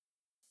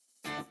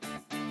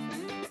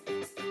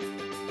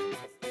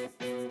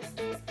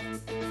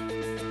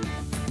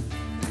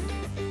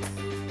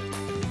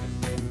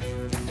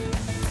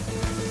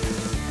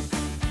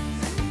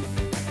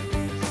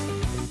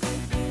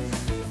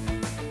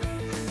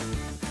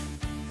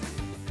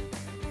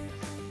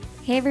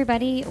Hey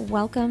everybody,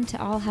 welcome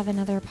to All Have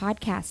Another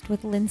podcast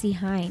with Lindsay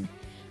Hine.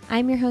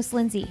 I'm your host,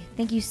 Lindsay.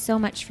 Thank you so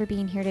much for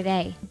being here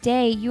today.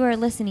 Today, you are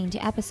listening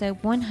to episode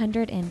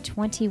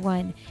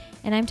 121,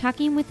 and I'm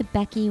talking with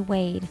Becky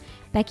Wade.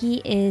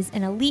 Becky is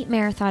an elite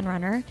marathon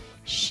runner.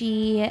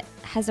 She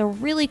has a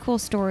really cool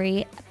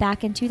story.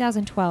 Back in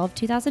 2012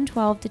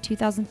 to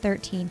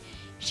 2013,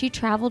 she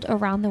traveled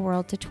around the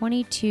world to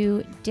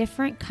 22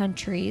 different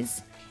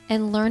countries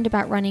and learned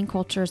about running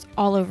cultures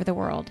all over the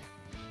world.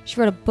 She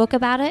wrote a book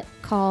about it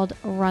called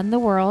Run the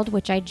World,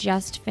 which I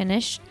just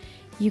finished.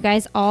 You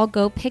guys all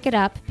go pick it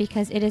up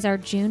because it is our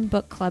June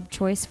book club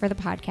choice for the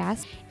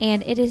podcast.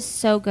 And it is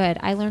so good.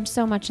 I learned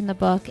so much in the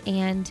book.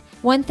 And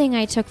one thing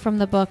I took from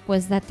the book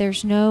was that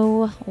there's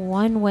no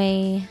one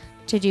way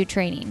to do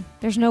training.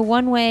 There's no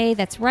one way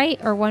that's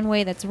right or one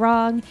way that's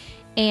wrong.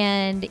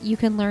 And you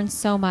can learn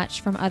so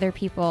much from other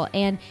people.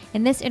 And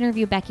in this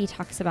interview, Becky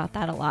talks about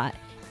that a lot.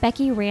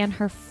 Becky ran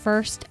her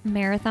first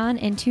marathon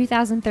in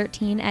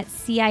 2013 at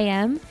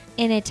CIM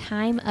in a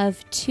time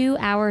of 2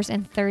 hours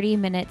and 30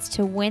 minutes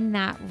to win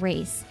that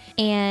race.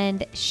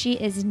 And she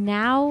is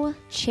now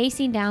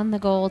chasing down the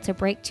goal to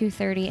break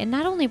 2:30, and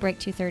not only break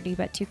 2:30,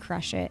 but to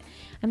crush it.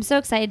 I'm so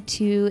excited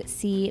to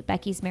see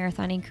Becky's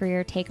marathoning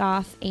career take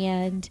off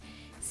and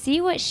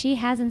see what she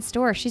has in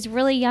store. She's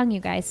really young,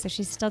 you guys, so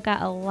she's still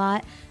got a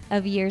lot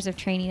of years of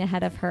training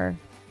ahead of her.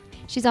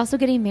 She's also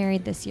getting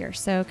married this year,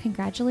 so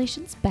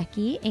congratulations,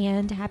 Becky,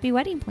 and happy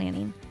wedding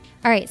planning.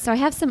 All right, so I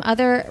have some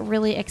other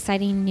really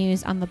exciting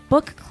news on the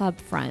book club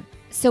front.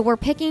 So we're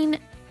picking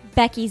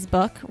Becky's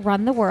book,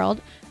 Run the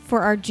World,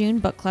 for our June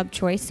book club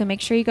choice, so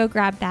make sure you go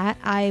grab that.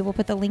 I will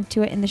put the link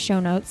to it in the show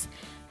notes.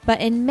 But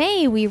in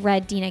May, we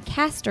read Dina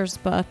Castor's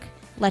book,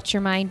 Let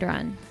Your Mind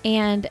Run.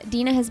 And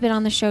Dina has been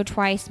on the show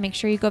twice. Make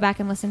sure you go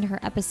back and listen to her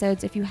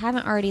episodes if you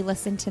haven't already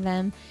listened to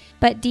them.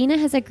 But Dina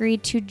has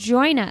agreed to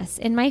join us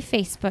in my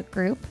Facebook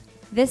group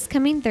this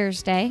coming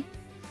Thursday,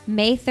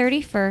 May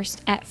 31st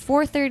at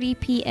 4:30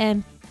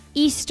 p.m.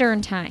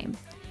 Eastern Time.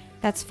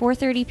 That's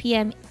 4:30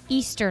 p.m.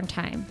 Eastern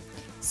Time.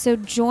 So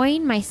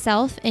join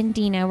myself and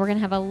Dina. We're going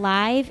to have a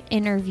live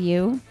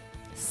interview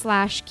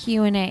 /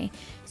 Q&A.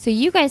 So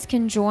you guys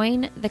can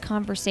join the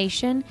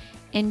conversation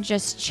and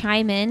just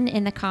chime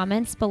in the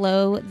comments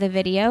below the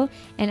video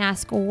and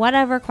ask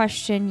whatever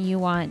question you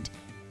want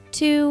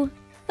to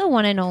the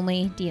one and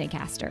only Dina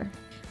Castor.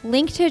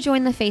 Link to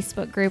join the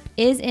Facebook group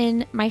is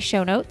in my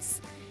show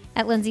notes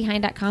at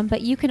lindsayhine.com,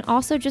 but you can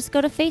also just go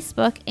to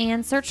Facebook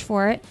and search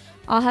for it.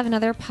 I'll have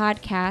another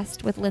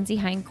podcast with Lindsay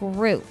Hine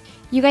group.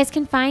 You guys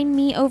can find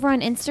me over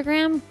on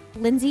Instagram,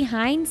 Lindsay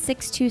Hine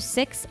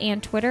 626,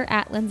 and Twitter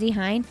at Lindsay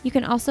Hine. You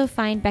can also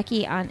find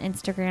Becky on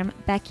Instagram,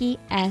 Becky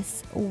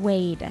S.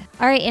 Wade.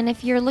 All right, and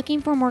if you're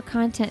looking for more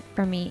content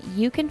from me,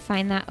 you can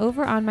find that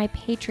over on my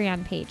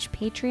Patreon page,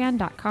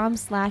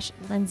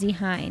 patreon.com/Lindsay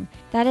Hine.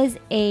 That is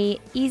a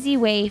easy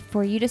way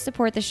for you to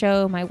support the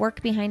show, my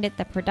work behind it,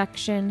 the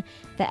production,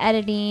 the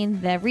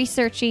editing, the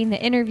researching,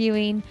 the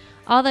interviewing,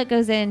 all that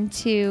goes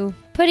into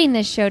putting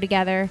this show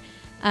together.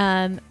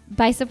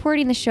 By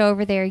supporting the show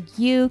over there,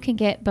 you can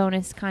get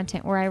bonus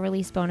content where I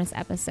release bonus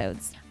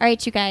episodes. All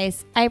right, you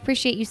guys, I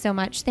appreciate you so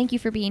much. Thank you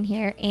for being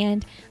here,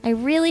 and I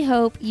really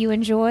hope you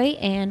enjoy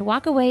and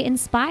walk away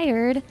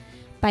inspired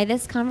by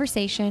this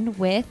conversation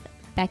with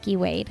Becky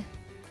Wade.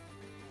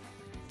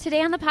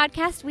 Today on the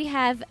podcast, we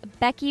have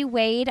Becky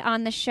Wade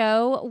on the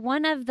show,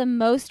 one of the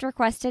most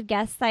requested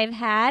guests I've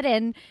had.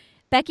 And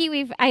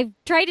Becky, I've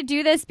tried to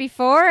do this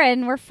before,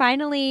 and we're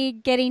finally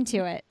getting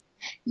to it.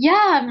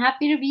 Yeah, I'm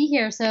happy to be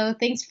here. So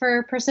thanks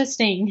for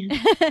persisting.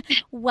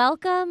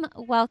 Welcome.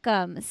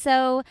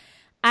 So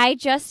I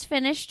just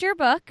finished your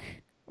book,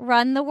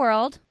 Run the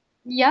World.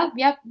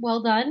 Yep.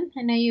 Well done.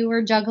 I know you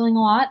were juggling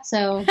a lot,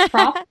 so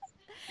props.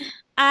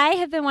 I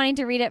have been wanting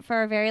to read it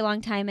for a very long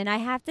time, and I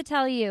have to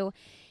tell you,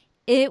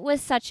 it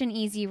was such an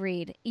easy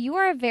read. You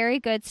are a very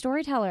good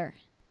storyteller.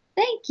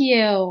 Thank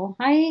you.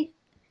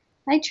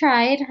 I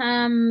tried.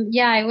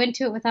 I went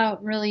to it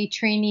without really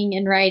training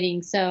in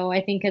writing, so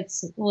I think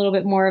it's a little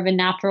bit more of a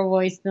natural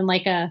voice than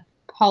like a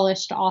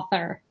polished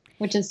author,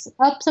 which is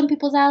up some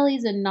people's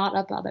alleys and not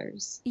up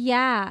others.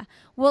 Yeah.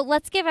 Well,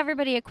 let's give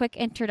everybody a quick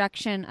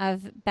introduction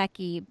of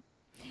Becky.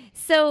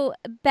 So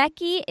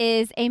Becky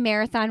is a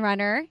marathon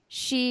runner.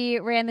 She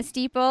ran the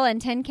steeple and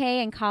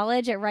 10K in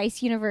college at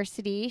Rice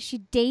University. She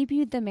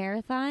debuted the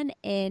marathon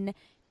in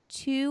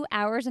 2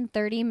 hours and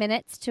 30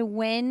 minutes to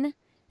win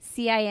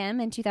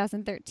CIM in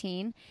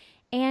 2013.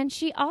 And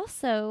she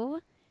also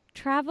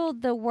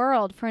traveled the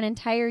world for an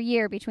entire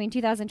year between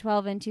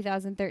 2012 and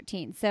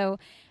 2013. So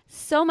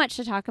much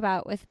to talk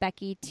about with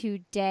Becky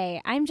today.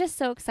 I'm just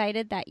so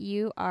excited that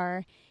you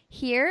are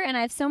here, and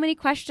I have so many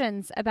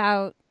questions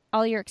about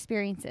all your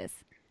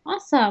experiences.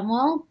 Awesome.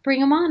 Well, bring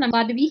them on. I'm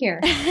glad to be here.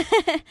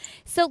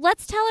 So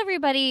let's tell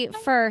everybody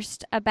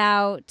first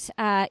about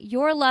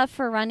your love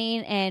for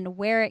running and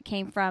where it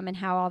came from and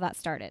how all that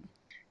started.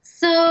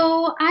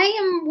 So I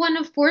am one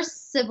of 4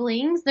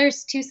 siblings.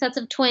 There's 2 sets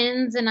of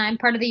twins, and I'm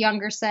part of the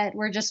younger set.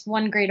 We're just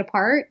 1 grade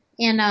apart.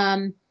 And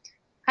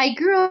I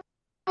grew up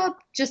up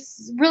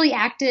just really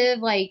active,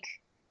 like,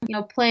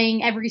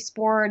 playing every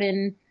sport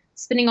and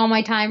spending all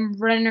my time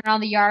running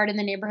around the yard in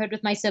the neighborhood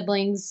with my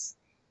siblings.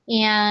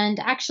 And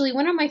actually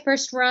went on my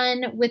first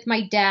run with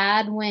my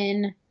dad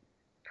when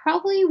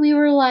probably we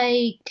were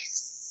like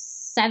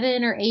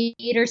 7 or 8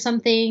 or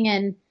something.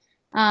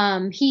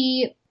 And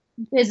he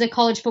is a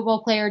college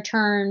football player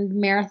turned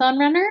marathon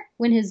runner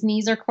when his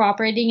knees are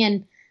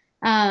cooperating.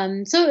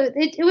 And so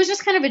it was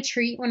just kind of a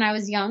treat when I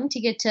was young to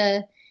get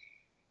to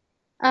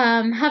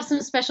have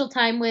some special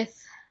time with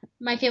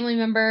my family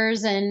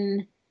members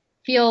and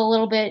feel a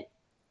little bit,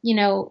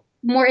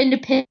 more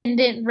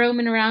independent,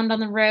 roaming around on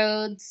the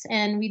roads.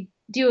 And we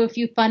do a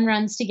few fun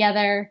runs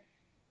together.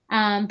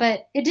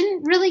 But it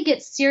didn't really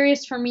get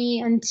serious for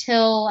me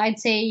until I'd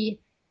say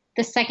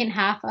the second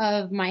half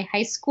of my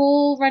high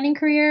school running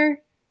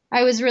career.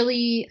 I was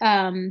really,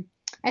 I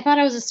thought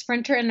I was a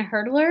sprinter and a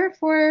hurdler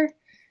for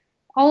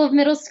all of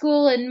middle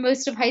school and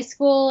most of high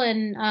school.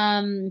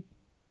 And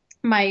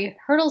my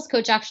hurdles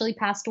coach actually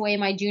passed away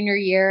my junior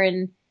year.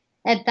 And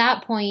at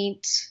that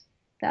point,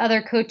 the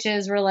other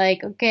coaches were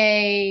like,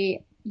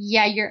 okay,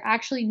 yeah, you're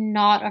actually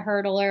not a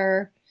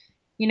hurdler.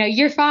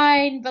 You're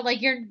fine, but like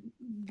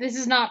this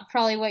is not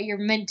probably what you're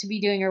meant to be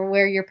doing or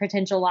where your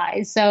potential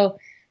lies. So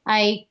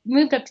I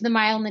moved up to the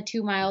mile and the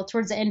 2 mile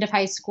towards the end of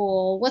high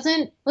school.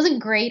 Wasn't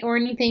great or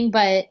anything,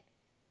 but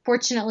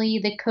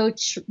fortunately the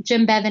coach,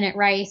 Jim Bevan at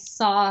Rice,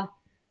 saw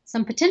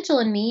some potential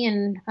in me,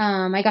 and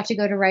I got to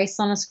go to Rice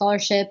on a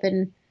scholarship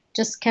and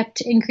just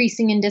kept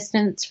increasing in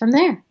distance from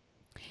there.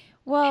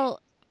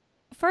 Well,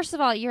 first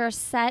of all,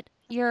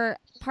 you're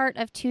part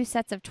of 2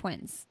 sets of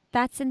twins.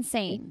 That's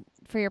insane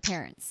for your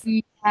parents.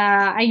 Yeah,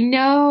 I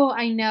know.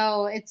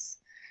 It's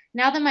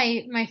now that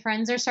my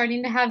friends are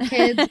starting to have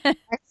kids, that's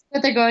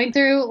what they're going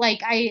through.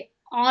 Like, I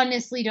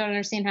honestly don't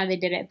understand how they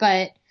did it,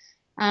 but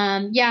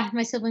yeah,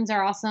 my siblings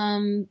are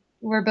awesome.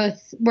 We're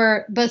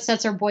both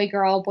sets are boy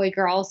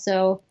girl,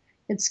 so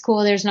it's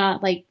cool. There's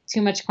not like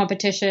too much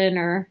competition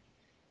or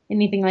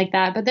anything like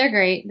that, but they're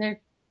great. They're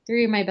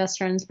 3 of my best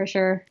friends for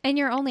sure. And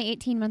you're only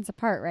 18 months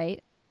apart,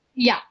 right?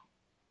 Yeah.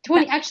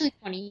 20,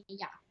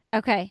 yeah.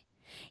 Okay.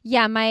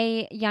 Yeah,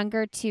 my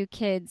younger 2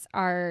 kids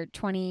are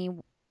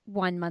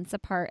 21 months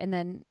apart, and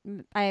then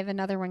I have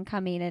another one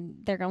coming, and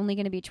they're only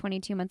going to be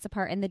 22 months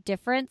apart. And the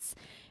difference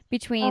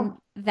between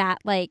that,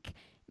 like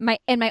my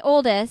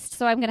oldest,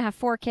 so I'm going to have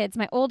 4 kids.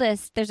 My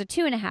oldest, there's a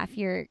 2.5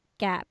 year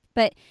gap.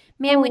 But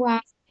man,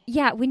 Wow.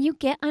 when you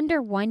get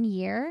under 1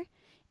 year,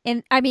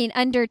 and I mean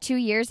under 2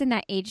 years in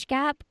that age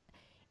gap,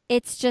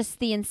 it's just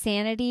the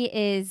insanity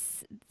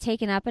is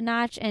taken up a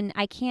notch, and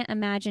I can't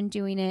imagine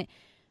doing it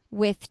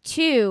with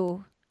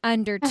 2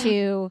 under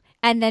 2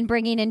 and then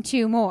bringing in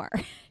 2 more.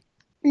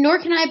 Nor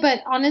can I,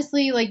 but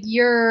honestly, like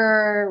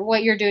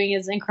what you're doing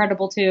is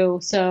incredible too.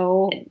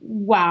 So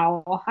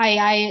wow,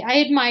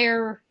 I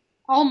admire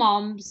all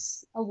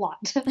moms a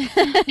lot.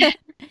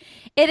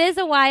 It is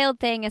a wild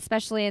thing,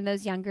 especially in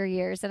those younger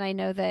years. And I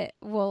know that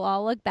we'll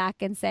all look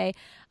back and say,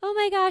 oh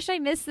my gosh, I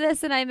miss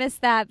this and I miss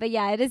that. But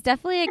yeah, it is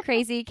definitely a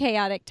crazy,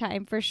 chaotic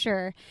time for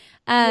sure.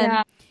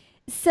 Yeah.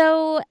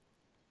 So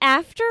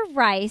after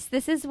Rice,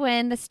 this is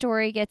when the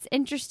story gets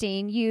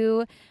interesting.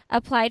 You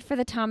applied for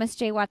the Thomas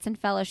J. Watson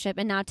Fellowship.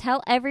 And now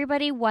tell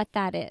everybody what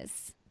that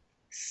is.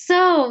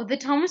 So the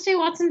Thomas J.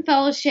 Watson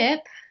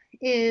Fellowship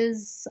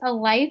is a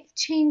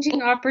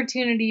life-changing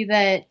opportunity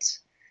that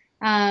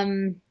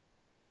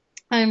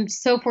I'm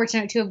so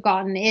fortunate to have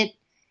gotten. It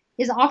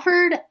is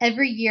offered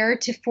every year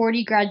to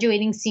 40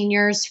 graduating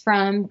seniors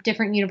from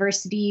different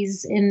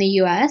universities in the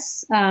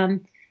U.S.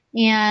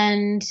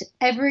 And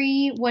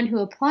everyone who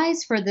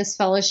applies for this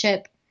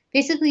fellowship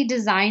basically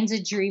designs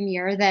a dream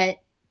year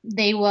that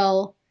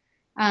they'll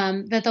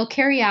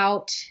carry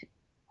out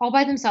all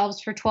by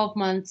themselves for 12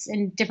 months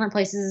in different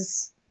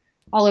places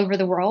all over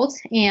the world.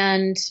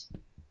 And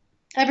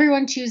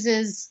everyone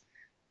chooses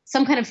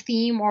some kind of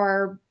theme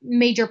or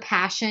major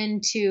passion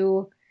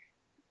to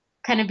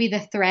kind of be the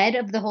thread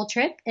of the whole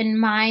trip. And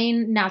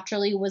mine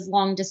naturally was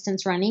long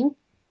distance running.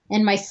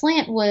 And my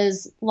slant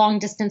was long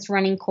distance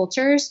running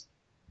cultures.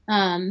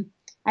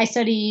 I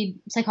studied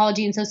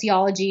psychology and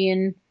sociology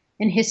and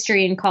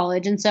history in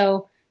college. And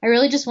so I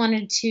really just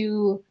wanted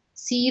to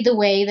see the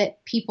way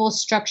that people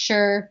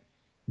structure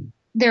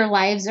their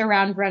lives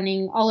around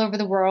running all over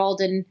the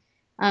world and,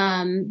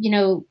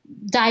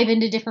 dive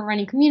into different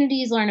running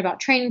communities, learn about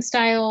training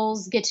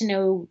styles, get to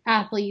know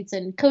athletes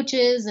and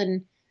coaches.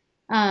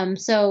 And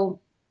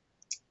so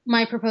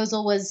my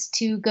proposal was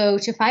to go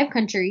to 5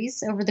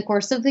 countries over the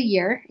course of the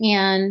year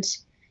and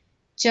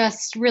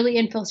just really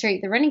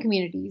infiltrate the running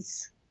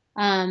communities.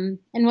 And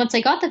once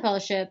I got the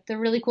fellowship, the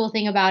really cool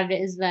thing about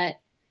it is that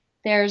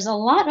there's a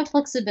lot of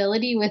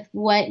flexibility with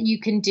what you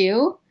can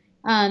do.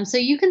 So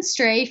you can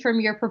stray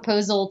from your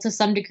proposal to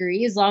some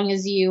degree as long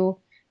as you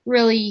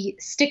really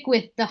stick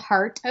with the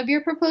heart of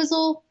your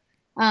proposal.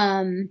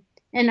 And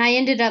I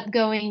ended up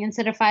going,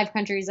 instead of 5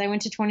 countries, I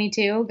went to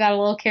 22, got a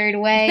little carried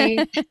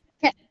away,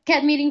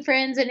 kept meeting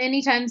friends. And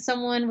anytime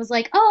someone was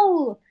like,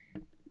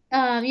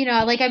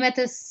 like I met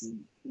this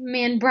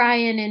man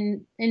Brian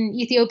in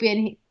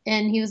Ethiopia,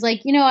 and he was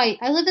like,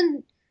 I live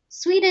in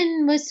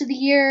Sweden most of the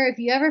year. If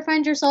you ever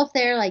find yourself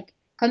there, like,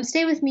 come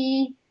stay with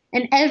me.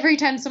 And every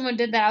time someone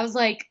did that, I was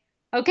like,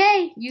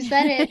 okay, you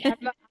said it.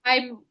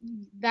 I'm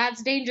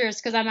that's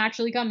dangerous because I'm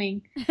actually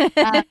coming.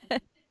 Uh,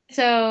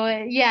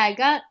 so yeah, it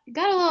got a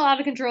little out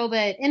of control,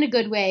 but in a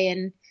good way.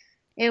 And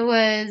it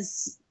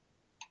was,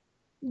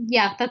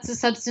 yeah, that's the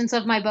substance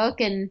of my book,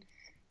 and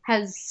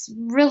has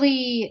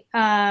really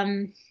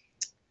um,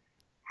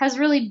 has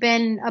really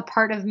been a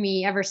part of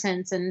me ever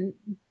since, and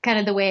kind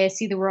of the way I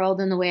see the world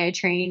and the way I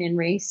train and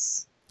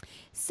race.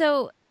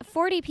 So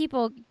 40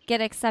 people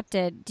get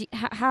accepted.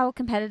 How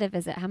competitive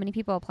is it? How many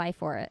people apply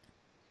for it?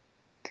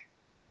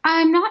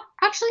 I'm not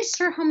actually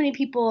sure how many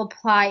people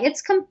apply.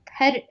 It's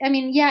competitive. I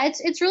mean, yeah,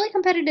 it's really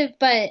competitive,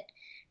 but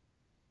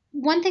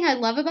one thing I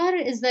love about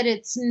it is that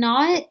it's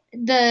not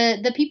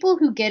the people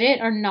who get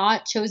it are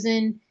not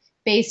chosen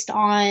based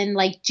on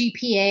like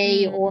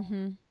GPA or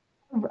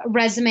Mm-hmm.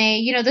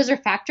 resume. Those are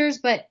factors,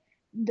 but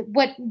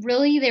what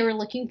really they were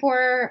looking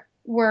for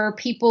were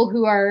people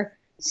who are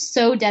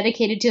so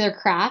dedicated to their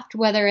craft,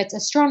 whether it's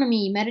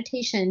astronomy,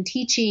 meditation,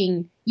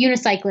 teaching,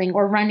 unicycling,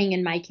 or running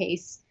in my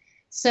case.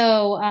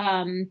 So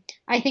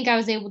I think I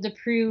was able to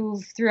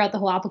prove throughout the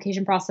whole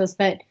application process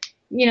that,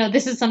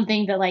 this is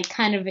something that like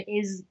kind of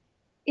is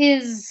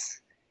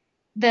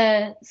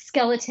the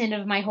skeleton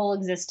of my whole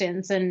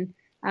existence. And,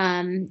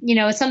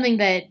 it's something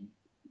that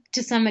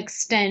to some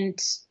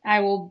extent I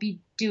will be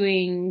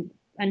doing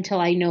until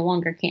I no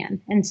longer can.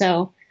 And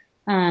so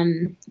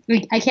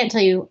I can't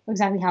tell you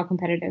exactly how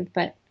competitive,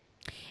 but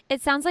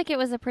It sounds like it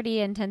was a pretty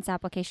intense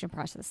application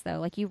process, though.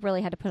 Like you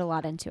really had to put a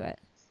lot into it.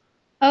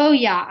 oh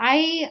yeah,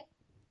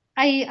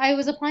 I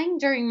was applying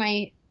during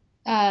my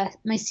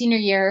senior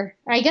year.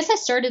 I guess I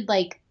started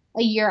like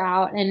a year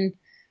out, and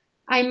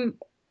I'm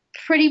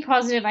pretty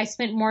positive I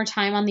spent more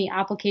time on the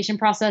application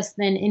process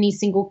than any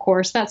single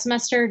course that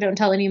semester. Don't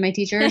tell any of my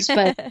teachers,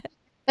 but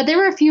there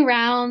were a few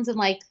rounds, and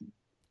like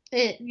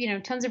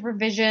tons of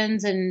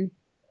revisions and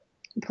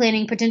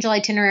planning potential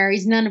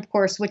itineraries. None, of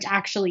course, which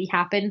actually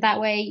happened that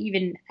way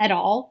even at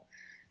all.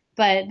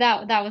 But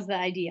that was the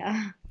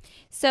idea.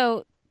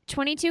 So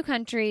 22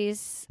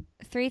 countries,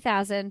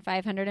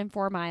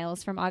 3,504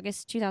 miles from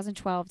August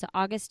 2012 to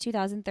August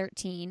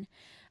 2013.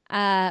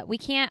 We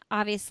can't,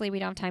 obviously, we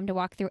don't have time to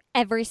walk through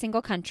every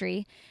single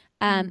country,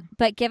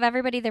 but give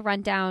everybody the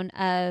rundown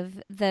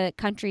of the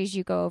countries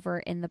you go over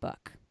in the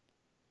book.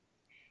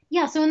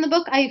 Yeah, so in the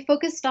book, I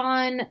focused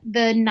on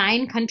the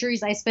 9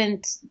 countries I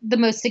spent the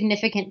most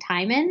significant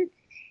time in,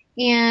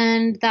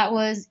 and that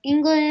was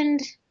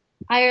England,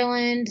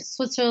 Ireland,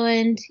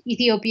 Switzerland,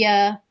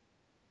 Ethiopia,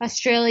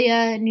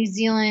 Australia, New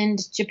Zealand,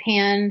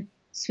 Japan,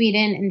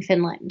 Sweden, and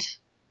Finland.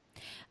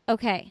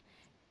 Okay.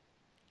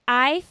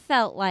 I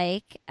felt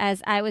like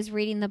as I was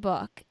reading the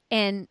book,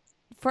 and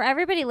for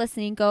everybody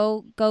listening,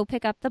 go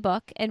pick up the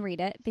book and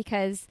read it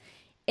because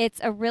it's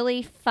a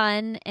really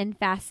fun and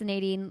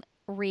fascinating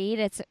read.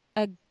 It's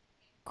a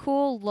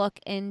cool look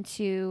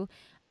into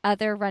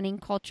other running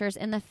cultures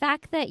and the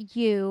fact that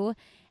you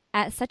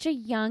at such a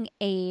young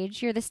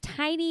age you're this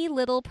tiny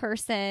little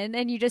person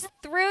and you just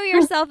threw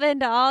yourself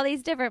into all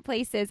these different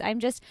places.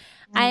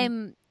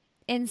 I'm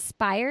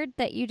inspired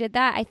that you did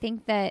that. I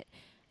think that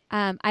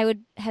I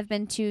would have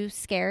been too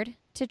scared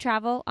to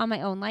travel on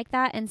my own like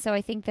that, and so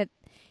I think that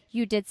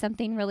you did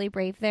something really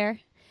brave there.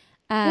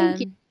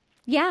 Thank you.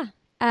 Yeah.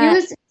 It uh,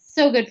 was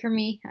so good for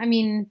me. I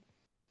mean,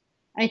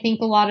 I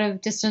think a lot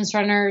of distance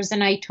runners,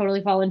 and I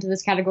totally fall into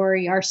this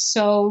category, are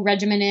so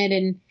regimented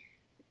and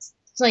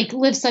like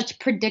live such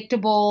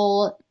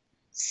predictable,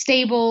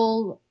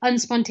 stable,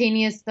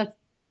 unspontaneous, that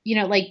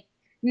like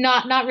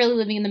not really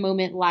living in the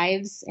moment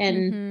lives.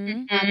 And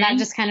mm-hmm. that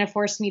just kind of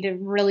forced me to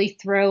really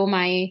throw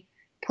my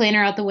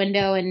planner out the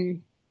window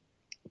and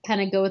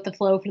kind of go with the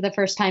flow for the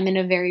first time in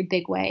a very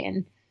big way.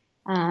 And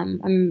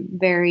I'm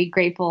very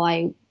grateful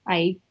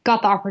I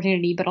got the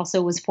opportunity, but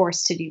also was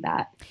forced to do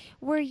that.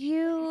 Were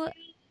you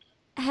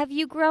have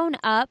you grown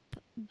up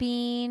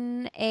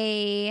being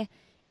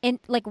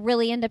like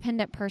really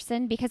independent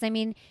person? Because I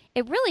mean,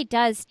 it really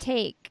does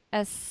take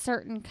a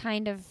certain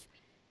kind of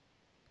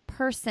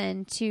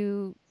person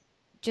to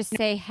just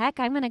say, "Heck,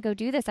 I'm going to go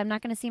do this. I'm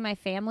not going to see my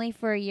family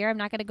for a year. I'm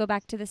not going to go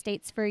back to the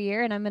States for a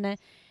year, and I'm going to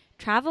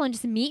travel and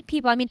just meet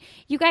people." I mean,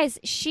 you guys,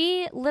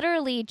 she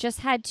literally just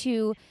had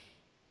to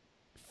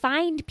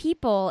find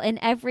people in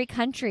every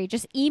country,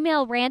 just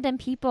email random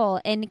people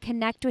and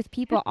connect with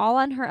people all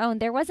on her own.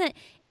 There wasn't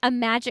a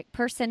magic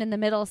person in the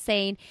middle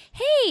saying,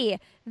 "Hey,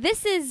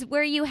 this is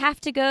where you have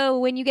to go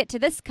when you get to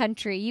this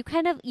country."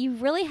 You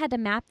really had to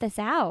map this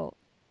out.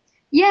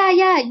 Yeah,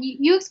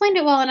 you explained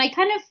it well, and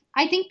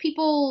I think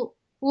people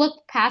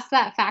look past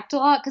that fact a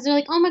lot because they're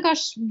like, oh my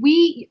gosh,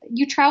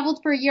 you traveled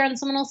for a year on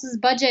someone else's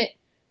budget,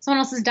 someone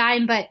else's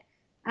dime, but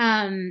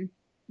um,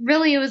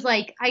 really it was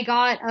like I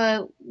got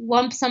a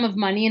lump sum of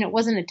money, and it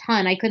wasn't a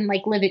ton. I couldn't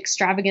like live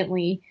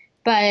extravagantly,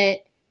 but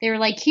they were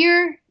like,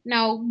 here,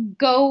 now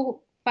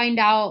go find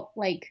out,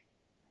 like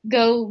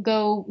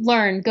go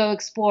learn, go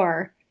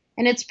explore.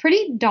 And it's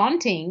pretty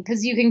daunting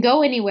because you can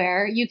go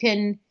anywhere.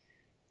 I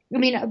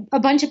mean, a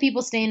bunch of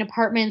people stay in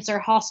apartments or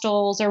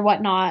hostels or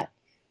whatnot.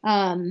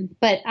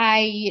 But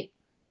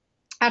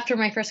after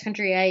my first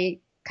country, I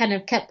kind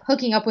of kept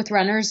hooking up with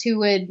runners who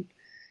would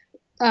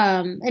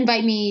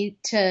invite me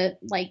to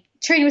like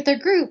train with their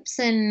groups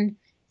and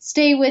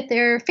stay with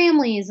their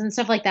families and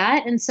stuff like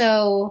that. And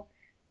so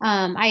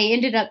I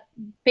ended up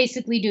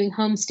basically doing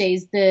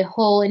homestays the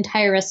whole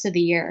entire rest of the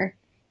year.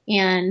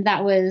 And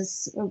that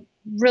was a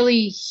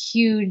really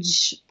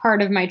huge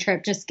part of my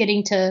trip, just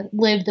getting to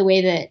live the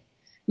way that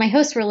my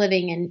hosts were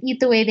living and eat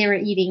the way they were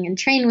eating and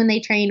train when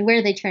they trained,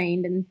 where they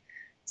trained and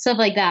stuff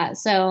like that.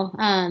 So,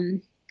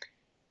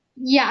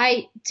 yeah,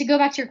 to go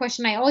back to your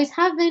question, I always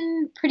have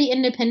been pretty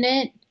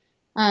independent.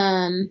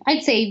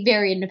 I'd say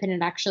very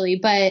independent actually,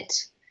 but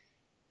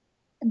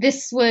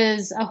this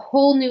was a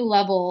whole new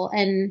level.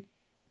 And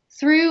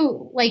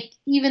through like,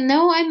 even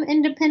though I'm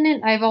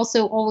independent, I've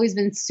also always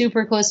been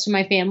super close to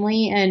my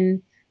family.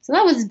 And so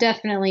that was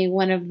definitely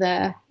one of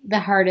the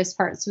hardest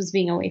parts, was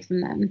being away from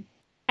them.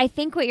 I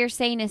think what you're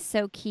saying is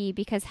so key,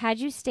 because had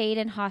you stayed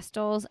in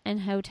hostels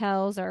and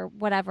hotels or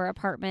whatever,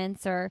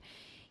 apartments, or,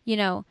 you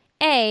know,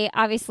 A,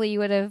 obviously you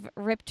would have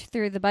ripped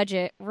through the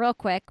budget real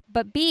quick,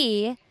 but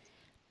B,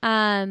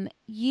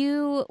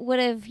 you would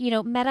have,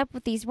 met up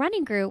with these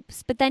running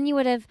groups, but then you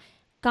would have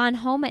gone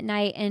home at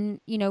night and,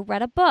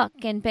 read a book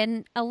and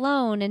been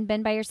alone and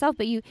been by yourself.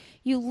 But you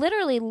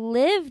literally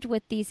lived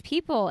with these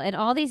people in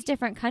all these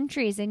different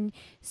countries. And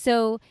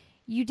so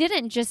you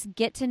didn't just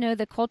get to know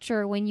the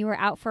culture when you were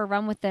out for a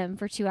run with them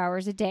for 2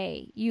 hours a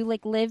day. You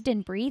like lived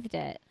and breathed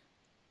it.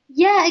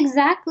 Yeah,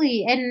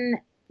 exactly. And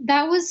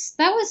that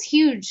was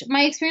huge.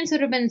 My experience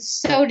would have been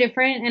so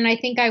different, and I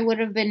think I would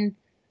have been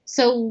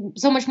so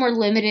much more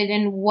limited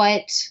in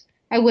what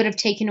I would have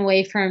taken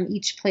away from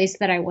each place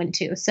that I went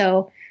to.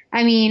 So,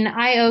 I mean,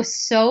 I owe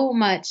so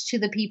much to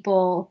the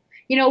people.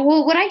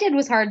 Well, what I did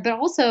was hard, but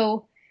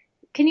also,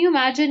 can you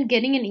imagine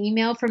getting an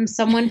email from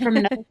someone from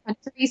another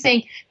country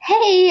saying,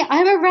 "Hey,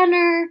 I'm a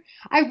runner.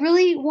 I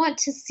really want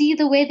to see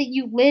the way that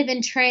you live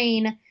and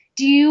train.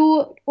 Do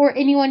you or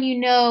anyone you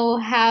know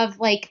have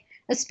like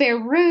a spare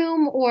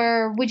room,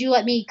 or would you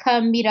let me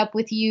come meet up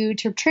with you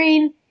to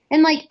train?"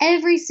 And like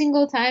every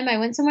single time I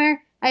went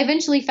somewhere, I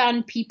eventually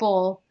found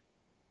people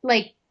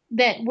like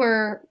that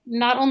were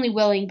not only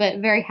willing but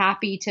very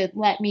happy to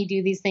let me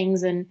do these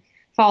things and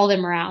follow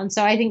them around.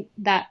 So I think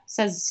that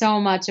says so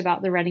much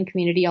about the running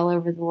community all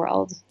over the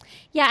world.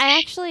 Yeah, I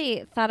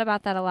actually thought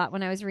about that a lot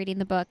when I was reading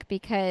the book,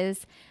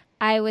 because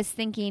I was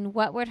thinking,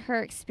 what would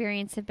her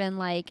experience have been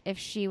like if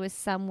she was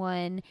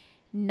someone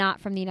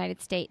not from the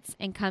United States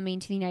and coming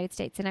to the United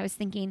States? And I was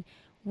thinking,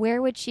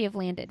 where would she have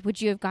landed?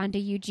 Would you have gone to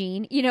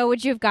Eugene?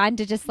 Would you have gone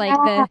to just like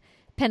Yeah. the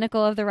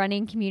pinnacle of the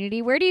running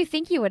community? Where do you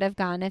think you would have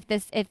gone if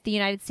the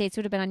United States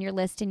would have been on your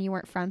list and you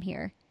weren't from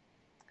here?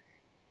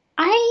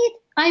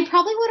 I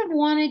probably would have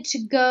wanted to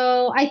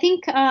go. I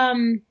think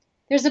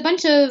there's a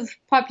bunch of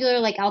popular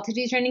like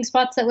altitude training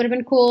spots that would have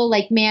been cool,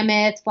 like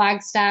Mammoth,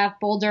 Flagstaff,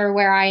 Boulder,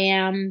 where I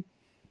am.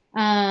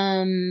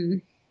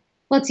 Um,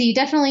 let's see,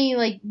 definitely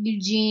like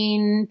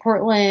Eugene,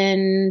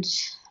 Portland,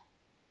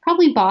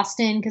 probably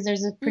Boston because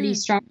there's a pretty Mm.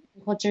 strong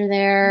culture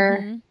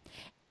there. Hmm.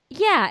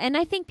 Yeah, and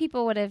I think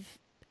people would have.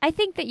 I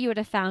think that you would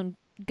have found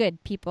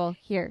good people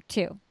here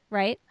too,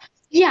 right?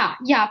 Yeah,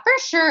 yeah, for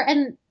sure.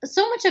 And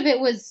so much of it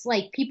was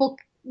like people,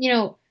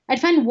 I'd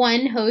find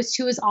one host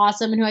who was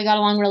awesome and who I got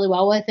along really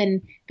well with,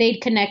 and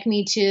they'd connect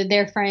me to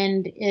their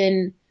friend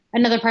in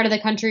another part of the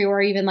country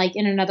or even like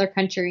in another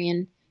country.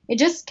 And it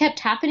just kept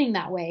happening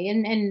that way.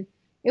 And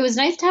it was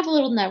nice to have a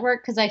little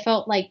network because I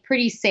felt like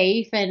pretty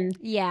safe and like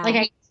Yeah. I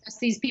could trust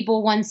these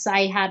people once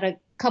I had a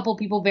couple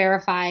people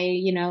verify,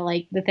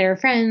 like that they're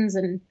friends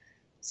and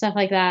stuff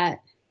like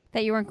that.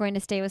 That you weren't going to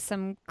stay with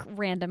some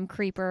random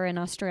creeper in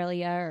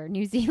Australia or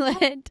New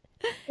Zealand.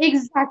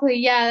 Exactly.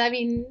 Yeah. I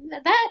mean,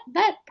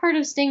 that part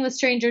of staying with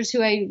strangers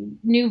who I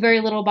knew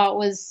very little about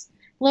was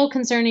a little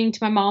concerning to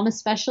my mom,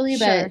 especially,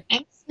 Sure. but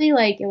honestly,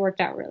 like it worked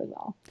out really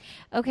well.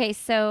 Okay,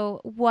 so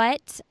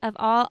what of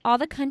all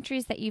the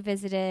countries that you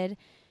visited,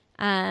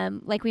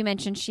 like we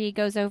mentioned, she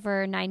goes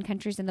over 9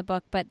 countries in the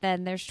book, but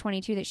then there's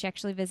 22 that she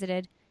actually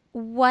visited.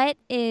 What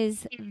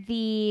is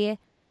the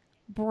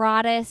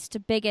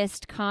broadest,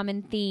 biggest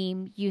common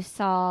theme you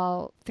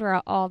saw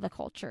throughout all the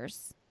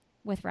cultures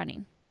with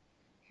running?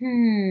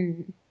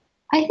 Hmm.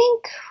 I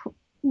think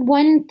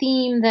one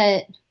theme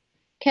that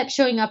kept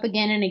showing up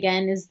again and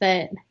again is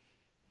that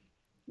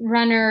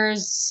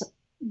runners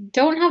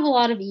don't have a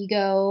lot of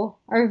ego,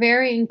 are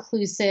very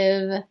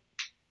inclusive,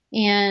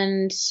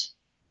 and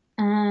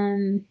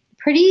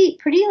pretty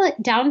like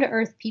down to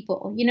earth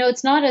people.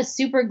 It's not a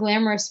super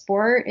glamorous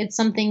sport. It's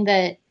something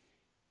that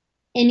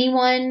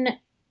anyone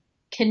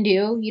can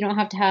do. You don't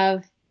have to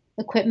have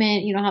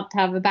equipment. You don't have to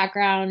have a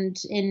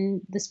background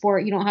in the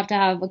sport. You don't have to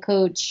have a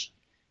coach.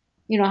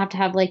 You don't have to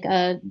have like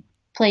a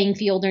playing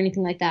field or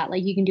anything like that.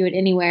 Like you can do it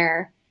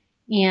anywhere.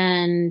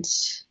 And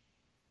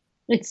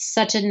it's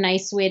such a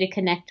nice way to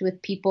connect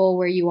with people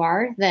where you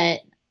are that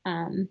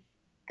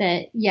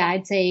that, yeah,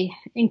 I'd say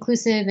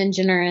inclusive and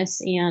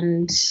generous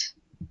and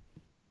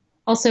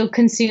also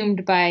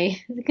consumed by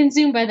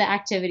the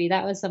activity.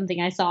 That was something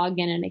I saw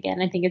again and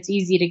again. I think it's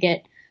easy to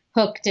get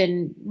hooked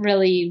and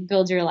really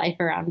build your life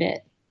around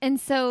it. And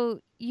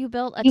so you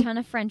built a ton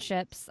of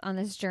friendships on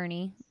this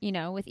journey.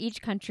 With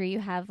each country, you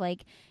have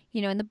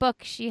in the book,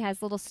 she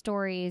has little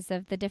stories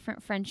of the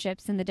different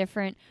friendships and the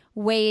different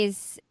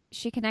ways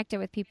she connected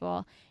with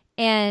people.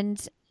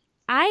 And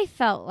I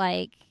felt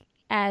like,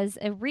 as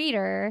a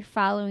reader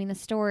following the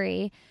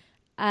story,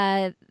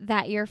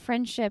 that your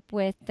friendship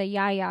with the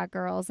Yaya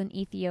girls in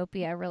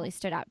Ethiopia really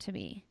stood out to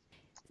me.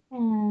 So,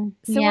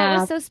 what Yeah.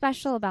 was so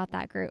special about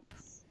that group?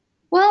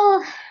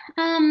 Well,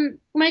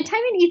 my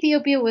time in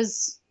Ethiopia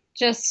was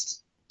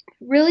just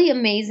really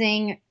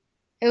amazing.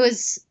 It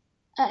was,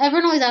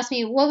 everyone always asks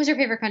me, what was your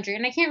favorite country?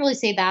 And I can't really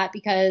say that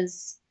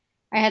because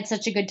I had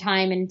such a good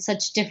time and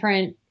such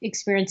different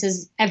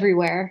experiences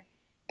everywhere.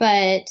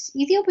 But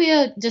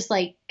Ethiopia just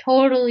like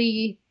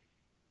totally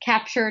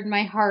captured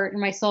my heart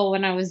and my soul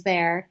when I was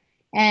there.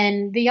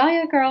 And the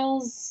Yaya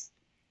girls,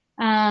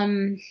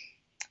 um,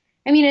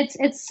 I mean,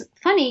 it's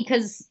funny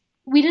because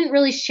we didn't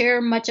really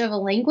share much of a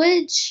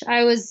language.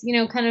 I was,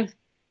 kind of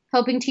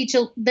helping teach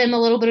them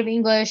a little bit of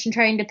English and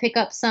trying to pick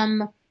up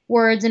some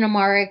words in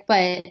Amharic.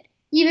 But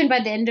even by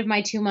the end of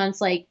my 2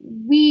 months, like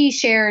we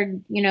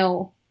shared,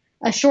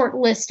 a short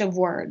list of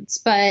words.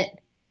 But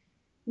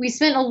we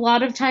spent a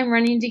lot of time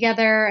running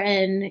together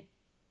and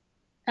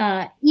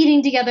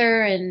eating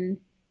together and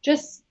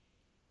just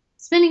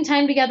spending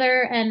time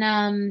together.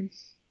 And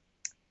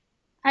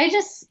I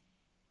just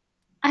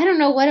I don't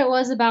know what it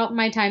was about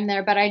my time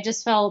there, but I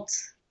just felt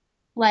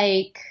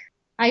like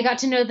I got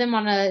to know them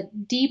on a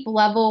deep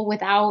level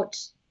without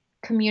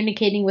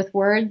communicating with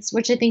words,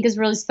 which I think is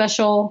really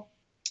special.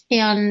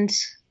 And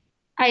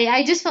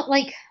I just felt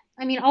like,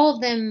 I mean, all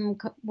of them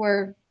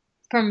were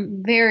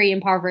from very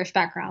impoverished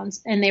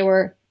backgrounds and they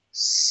were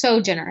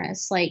so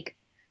generous. Like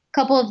a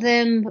couple of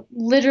them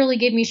literally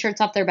gave me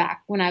shirts off their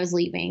back when I was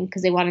leaving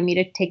because they wanted me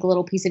to take a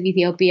little piece of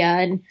Ethiopia.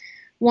 And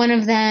one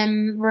of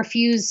them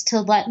refused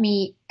to let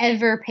me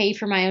ever pay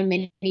for my own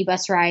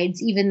minibus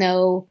rides, even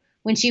though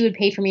when she would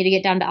pay for me to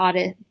get down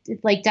to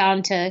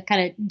down to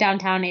kind of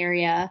downtown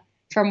area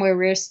from where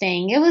we were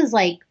staying, it was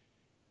like,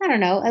 I don't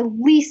know,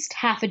 at least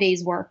half a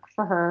day's work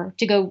for her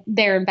to go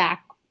there and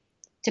back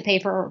to pay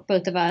for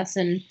both of us.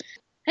 And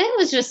it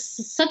was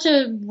just such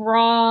a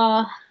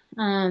raw,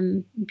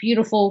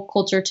 beautiful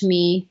culture to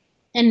me.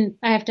 And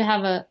I have to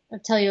I'll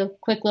tell you a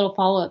quick little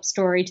follow-up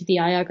story to the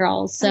Aya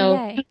girls. So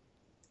Yay.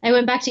 I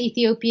went back to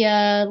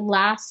Ethiopia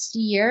last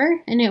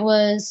year and it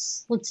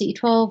was, let's see,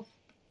 it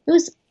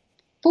was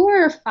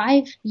 4 or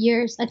 5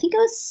 years. I think it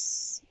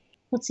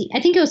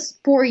was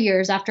 4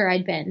 years after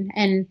I'd been.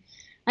 And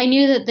I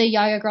knew that the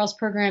Yaya Girls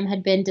program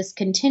had been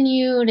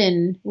discontinued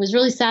and was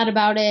really sad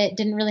about it.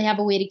 Didn't really have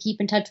a way to keep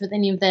in touch with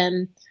any of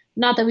them.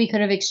 Not that we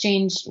could have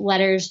exchanged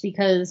letters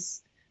because,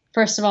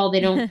 first of all, they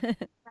don't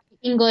write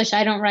English.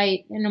 I don't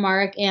write in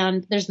Amharic,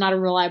 and there's not a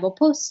reliable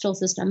postal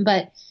system.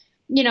 But,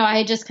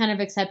 I just kind of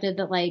accepted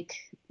that, like,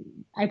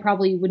 I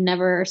probably would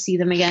never see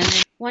them again.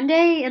 One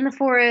day in the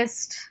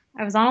forest,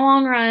 I was on a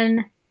long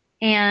run,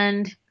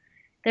 and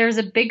there was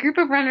a big group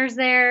of runners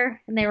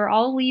there, and they were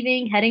all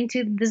leaving, heading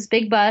to this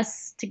big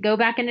bus to go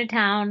back into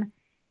town.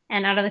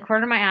 And out of the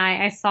corner of my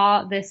eye, I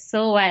saw this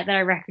silhouette that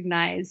I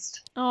recognized.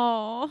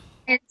 Oh.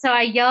 And so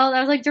I yelled, I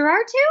was like,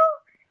 Gerardo?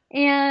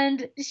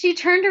 And she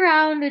turned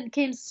around and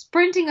came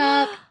sprinting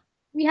up.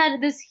 We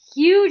had this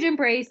huge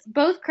embrace,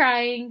 both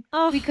crying.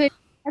 Oh. We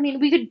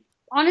could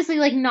honestly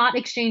like not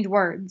exchange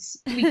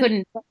words. We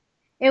couldn't.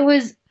 It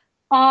was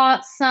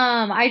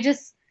awesome.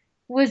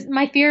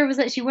 My fear was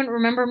that she wouldn't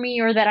remember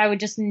me or that I would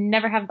just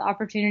never have the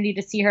opportunity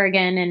to see her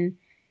again. And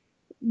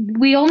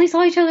we only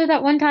saw each other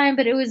that one time,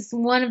 but it was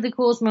one of the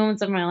coolest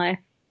moments of my life.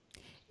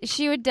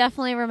 She would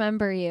definitely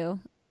remember you.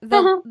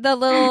 The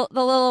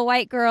little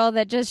white girl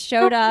that just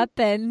showed up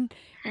and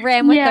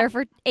ran with her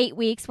for 8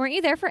 weeks. Weren't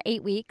you there for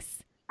 8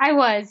 weeks? I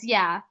was,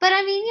 yeah. But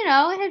I mean,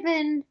 it had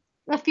been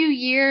a few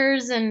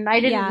years and I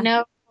didn't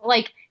know.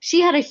 Like,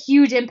 she had a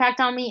huge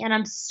impact on me, and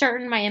I'm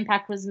certain my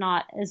impact was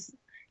not as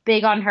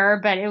big on her,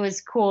 but it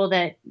was cool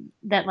that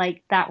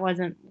like that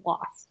wasn't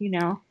lost,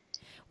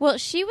 Well,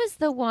 she was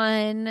the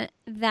one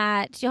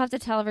that, you'll have to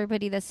tell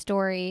everybody this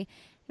story,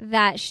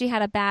 that she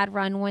had a bad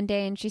run one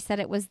day and she said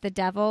it was the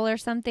devil or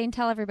something.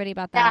 Tell everybody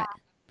about that.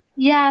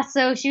 Yeah,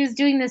 so she was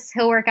doing this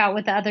hill workout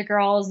with the other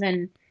girls,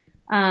 and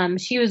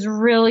she was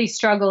really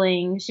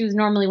struggling. She was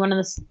normally one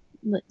of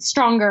the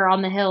stronger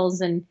on the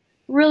hills and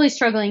really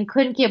struggling,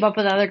 couldn't keep up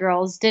with other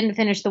girls, didn't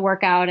finish the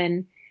workout.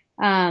 And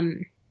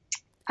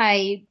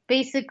I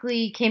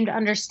basically came to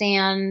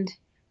understand,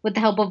 with the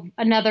help of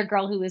another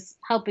girl who was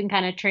helping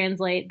kind of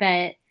translate,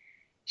 that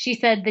she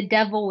said the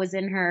devil was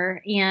in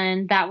her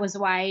and that was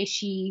why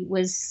she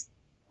was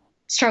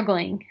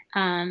struggling.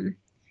 And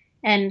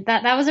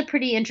that was a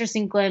pretty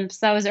interesting glimpse.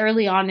 That was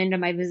early on into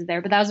my visit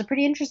there, but that was a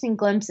pretty interesting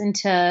glimpse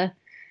into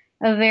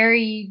a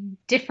very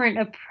different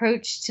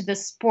approach to the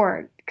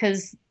sport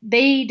because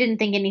they didn't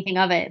think anything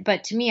of it.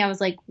 But to me, I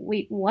was like,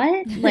 wait,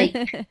 what?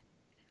 Like,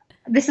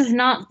 this is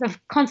not the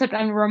concept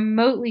I'm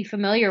remotely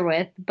familiar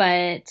with,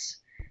 but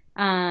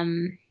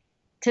um,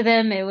 to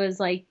them, it was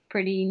like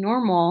pretty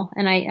normal.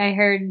 And I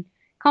heard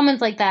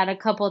comments like that a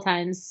couple of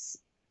times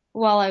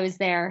while I was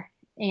there.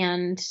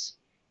 And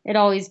it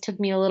always took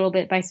me a little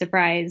bit by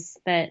surprise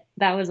that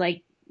that was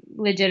like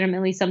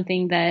legitimately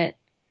something that,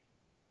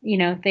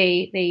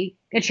 they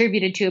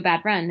attributed to a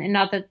bad run. And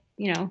not that,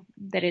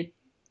 that it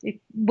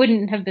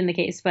wouldn't have been the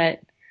case,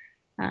 but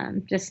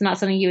just not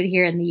something you would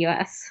hear in the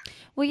US.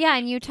 Well, yeah,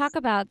 and you talk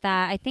about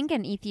that. I think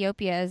in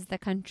Ethiopia is the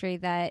country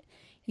that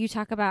you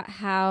talk about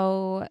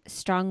how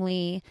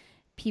strongly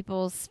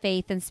people's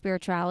faith and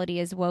spirituality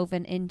is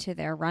woven into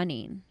their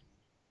running.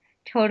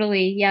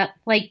 Totally. Yep.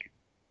 Like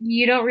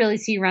you don't really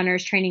see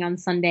runners training on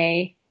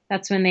Sunday.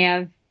 That's when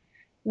they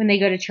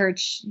go to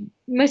church,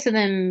 most of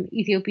them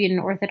Ethiopian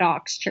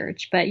Orthodox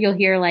church, but you'll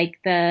hear like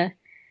the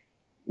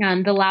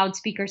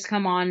loudspeakers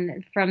come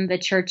on from the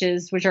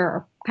churches, which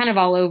are kind of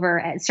all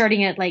over,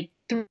 starting at like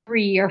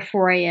 3 or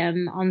 4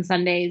 a.m. on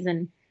Sundays.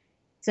 And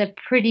it's a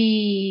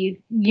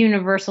pretty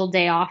universal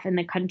day off in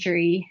the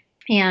country.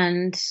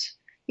 And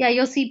yeah,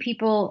 you'll see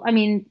people, I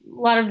mean, a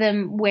lot of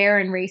them wear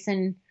and race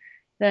in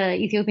the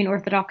Ethiopian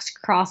Orthodox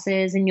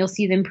crosses, and you'll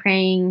see them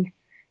praying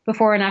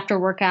before and after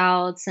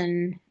workouts.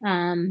 And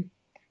I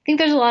think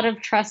there's a lot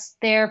of trust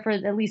there for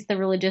at least the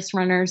religious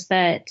runners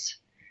that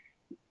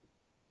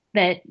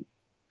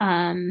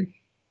kind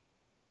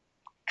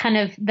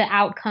of the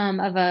outcome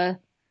of a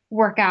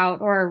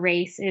workout or a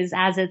race is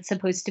as it's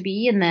supposed to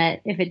be, and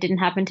that if it didn't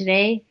happen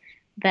today,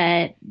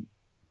 that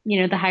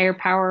the higher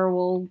power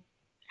will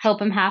help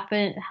them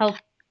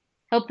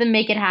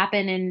make it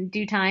happen in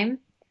due time.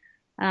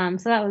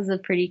 So that was a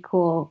pretty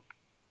cool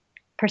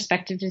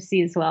perspective to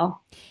see as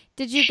well.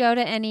 Did you go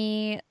to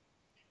any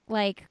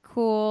like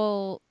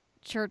cool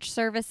church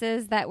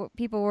services that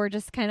people were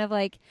just kind of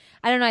like,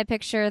 I don't know, I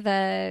picture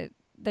the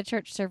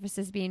church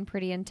services being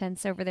pretty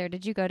intense over there.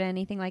 Did you go to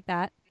anything like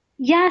that?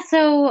 Yeah,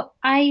 so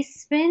I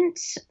spent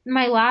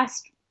my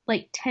last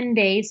like 10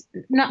 days,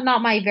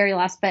 not my very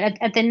last, but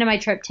at the end of my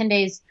trip, 10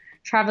 days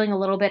traveling a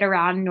little bit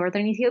around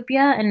northern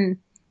Ethiopia, and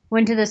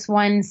went to this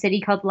one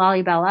city called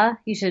Lalibela.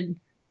 You should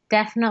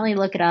definitely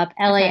look it up,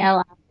 Okay.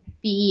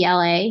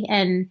 Lalibela.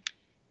 And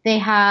they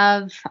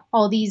have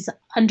all these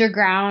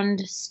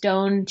underground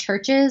stone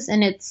churches,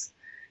 and it's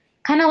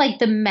kind of like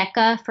the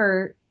Mecca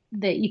for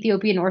the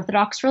Ethiopian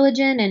Orthodox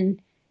religion.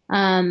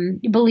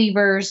 And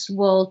believers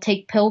will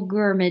take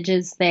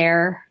pilgrimages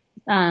there.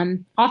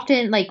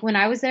 Often, like when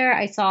I was there,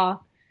 I saw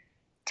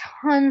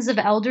tons of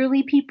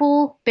elderly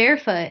people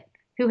barefoot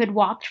who had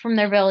walked from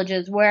their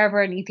villages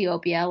wherever in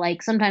Ethiopia,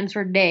 like sometimes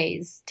for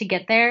days to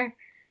get there.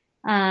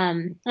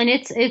 And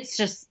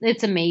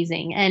it's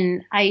amazing.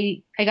 And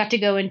I got to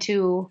go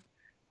into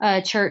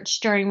a church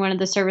during one of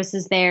the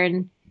services there,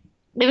 and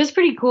it was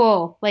pretty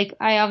cool. Like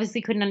I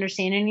obviously couldn't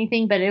understand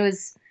anything, but it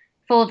was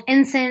full of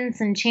incense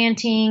and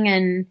chanting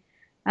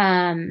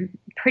and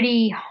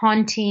pretty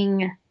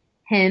haunting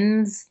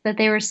hymns that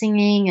they were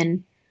singing.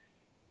 And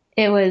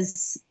it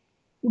was,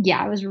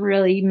 yeah, it was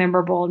really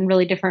memorable and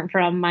really different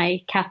from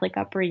my Catholic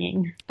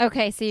upbringing.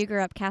 Okay, so you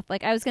grew up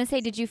Catholic. I was going to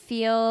say, did you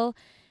feel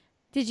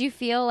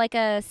like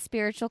a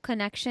spiritual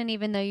connection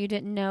even though you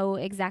didn't know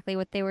exactly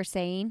what they were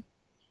saying?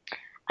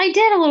 I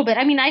did a little bit.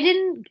 I mean, I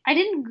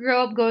didn't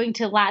grow up going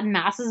to Latin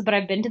masses, but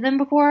I've been to them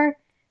before.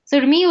 So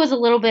to me, it was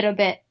a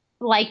bit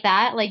like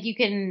that. Like you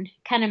can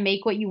kind of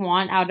make what you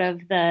want out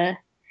of the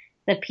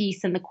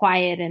peace and the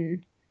quiet.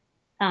 And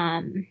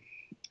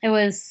it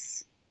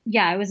was,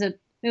 yeah, it was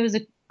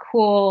a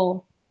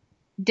cool,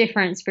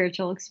 different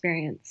spiritual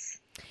experience.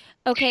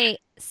 Okay,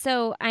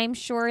 so I'm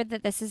sure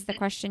that this is the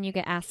question you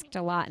get asked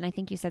a lot, and I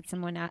think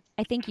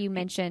I think you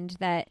mentioned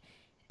that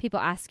people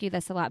ask you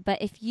this a lot.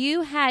 But if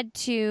you had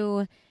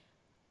to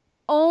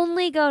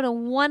only go to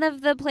one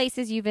of the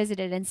places you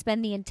visited and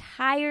spend the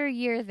entire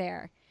year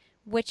there,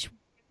 which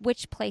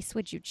place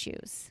would you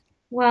choose?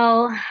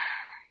 Well,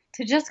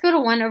 to just go to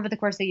one over the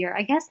course of the year,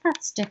 I guess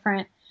that's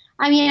different.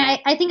 I mean,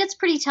 I think it's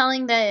pretty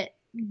telling that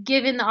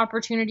given the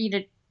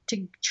opportunity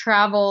to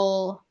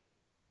travel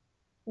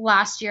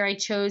last year, I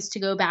chose to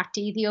go back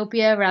to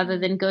Ethiopia rather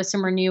than go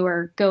somewhere new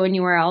or go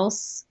anywhere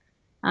else.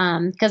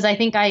 Because I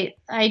think I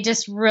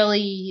just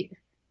really,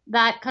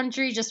 that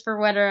country, just for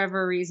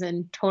whatever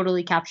reason,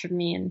 totally captured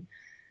me, and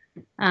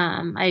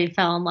I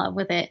fell in love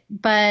with it.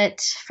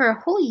 But for a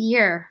whole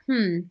year,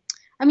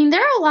 I mean,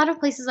 there are a lot of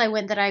places I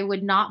went that I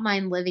would not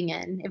mind living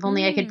in if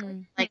only I could bring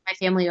Mm. like my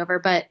family over.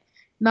 But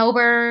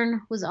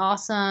Melbourne was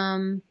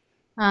awesome.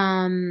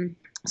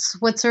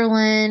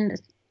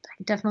 Switzerland, I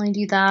could definitely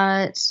do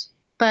that.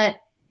 But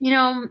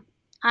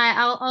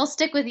I'll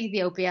stick with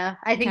Ethiopia.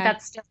 I think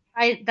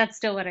Okay. that's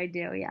still what I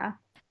do. Yeah.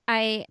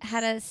 I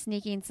had a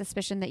sneaking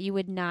suspicion that you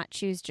would not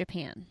choose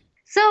Japan.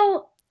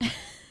 So yeah,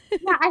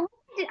 I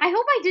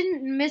hope I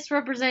didn't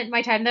misrepresent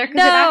my time there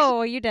because it actually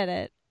No, you did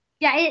it.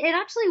 yeah it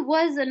actually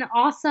was an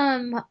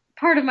awesome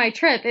part of my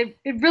trip.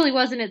 It really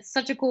wasn't. It's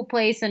such a cool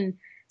place and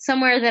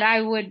somewhere that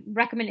I would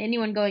recommend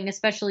anyone going,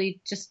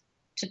 especially just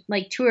to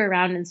like tour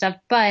around and stuff.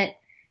 But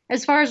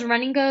as far as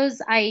running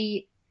goes,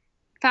 I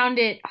found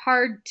it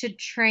hard to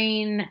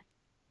train.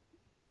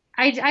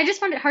 I just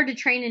found it hard to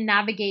train and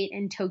navigate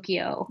in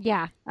Tokyo.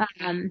 Yeah.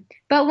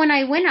 But when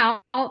I went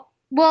out,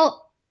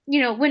 well,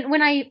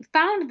 when I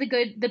found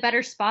the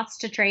better spots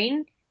to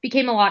train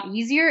became a lot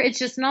easier. It's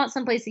just not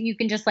someplace that you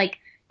can just like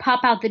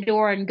pop out the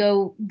door and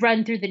go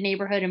run through the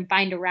neighborhood and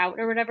find a route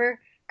or whatever,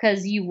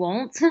 because you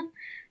won't.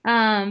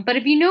 But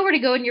if you know where to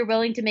go and you're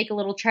willing to make a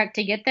little trek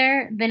to get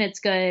there, then it's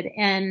good.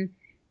 And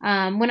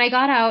when I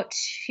got out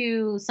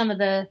to some of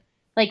the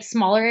like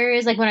smaller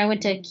areas, like when I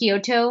went to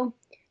Kyoto,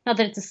 not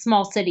that it's a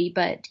small city,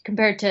 but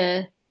compared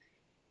to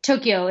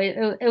Tokyo,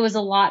 it was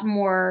a lot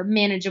more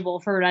manageable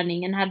for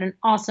running and had an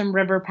awesome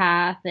river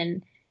path.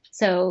 And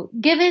so,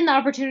 given the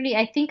opportunity,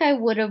 I think I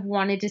would have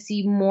wanted to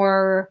see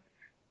more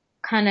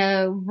kind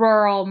of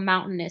rural,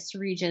 mountainous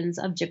regions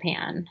of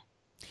Japan. And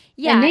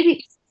Yeah.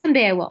 maybe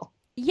someday I will.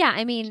 Yeah.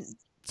 I mean,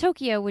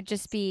 Tokyo would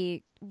just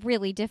be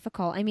really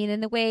difficult. I mean,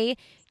 in the way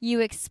you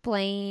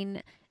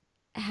explain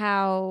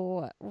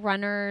how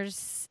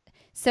runners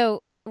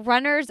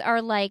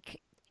are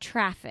like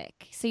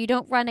traffic. So you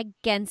don't run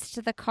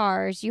against the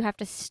cars. You have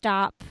to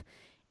stop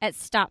at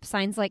stop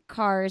signs like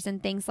cars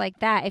and things like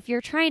that. If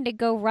you're trying to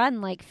go run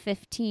like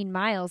 15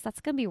 miles, that's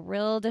going to be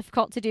real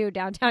difficult to do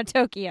downtown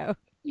Tokyo.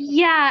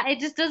 Yeah, it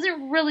just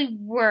doesn't really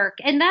work.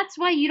 And that's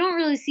why you don't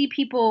really see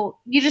people,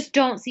 you just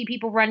don't see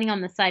people running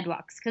on the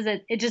sidewalks because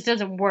it just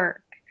doesn't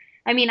work.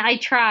 I mean, I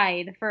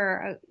tried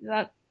for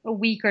a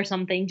week or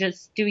something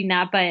just doing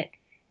that, but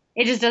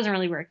it just doesn't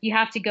really work. You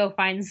have to go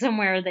find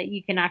somewhere that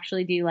you can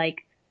actually do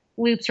like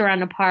loops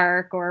around a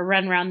park or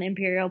run around the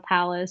Imperial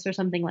Palace or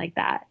something like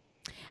that.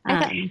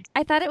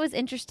 I thought it was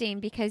interesting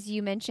because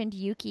you mentioned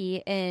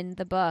Yuki in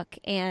the book,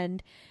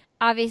 and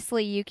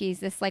obviously Yuki's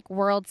this like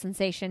world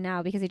sensation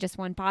now because he just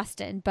won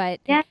Boston. But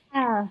Yeah.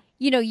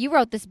 you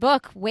wrote this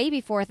book way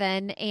before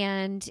then,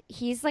 and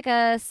he's like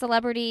a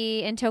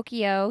celebrity in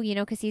Tokyo,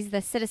 because he's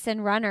the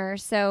citizen runner.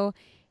 So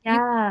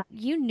Yeah.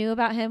 you knew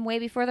about him way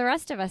before the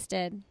rest of us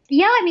did.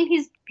 Yeah, I mean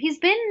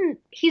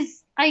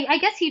I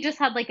guess he just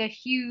had like a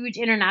huge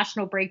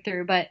international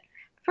breakthrough, but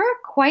for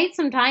quite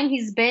some time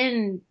he's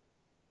been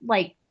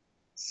like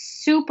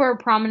super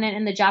prominent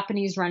in the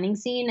Japanese running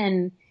scene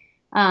and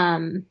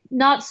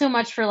not so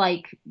much for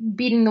like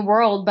beating the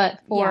world, but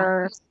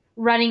for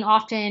running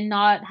often,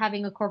 not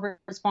having a corporate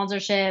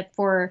sponsorship,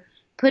 for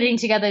putting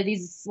together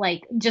these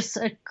like just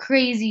a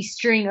crazy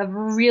string of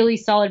really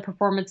solid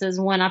performances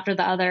one after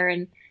the other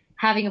and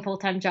having a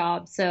full-time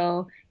job.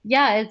 So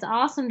yeah, it's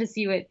awesome to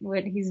see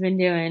what he's been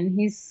doing.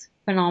 He's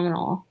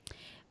phenomenal.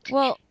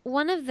 Well,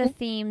 one of the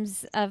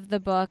themes of the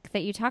book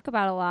that you talk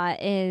about a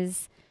lot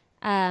is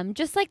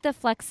just like the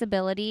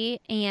flexibility.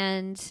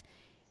 And,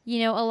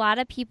 a lot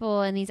of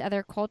people in these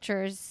other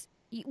cultures,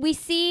 we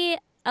see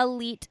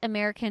elite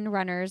American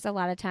runners a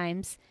lot of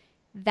times.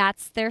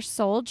 That's their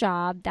sole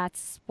job.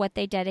 That's what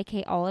they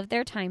dedicate all of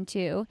their time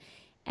to.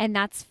 And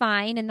that's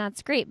fine and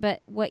that's great.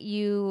 But what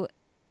you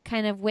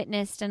kind of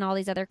witnessed in all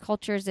these other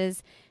cultures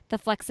is the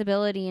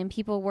flexibility and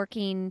people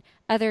working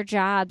other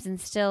jobs and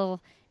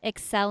still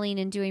excelling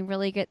and doing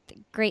really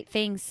great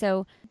things.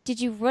 So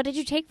what did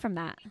you take from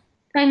that?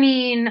 I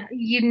mean,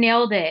 you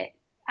nailed it.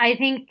 I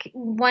think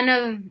one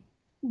of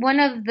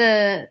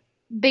the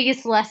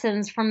biggest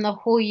lessons from the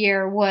whole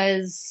year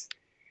was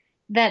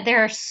that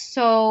there are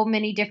so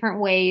many different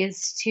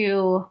ways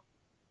to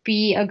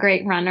be a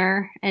great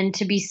runner and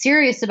to be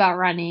serious about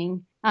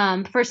running.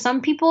 For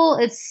some people,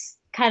 it's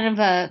kind of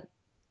a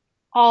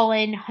all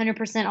in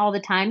 100% all the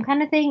time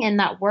kind of thing, and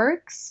that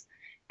works.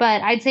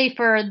 But I'd say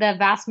for the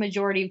vast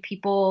majority of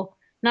people,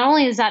 not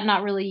only is that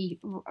not really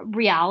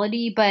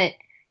reality, but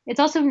it's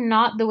also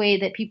not the way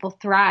that people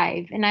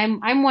thrive. And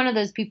I'm one of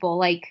those people.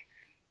 Like,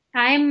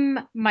 I'm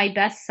my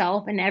best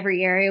self in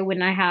every area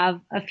when I have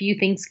a few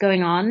things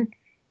going on.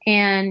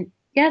 And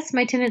yes,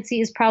 my tendency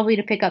is probably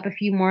to pick up a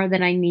few more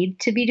than I need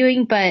to be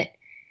doing, but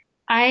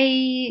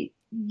I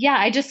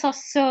just saw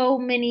so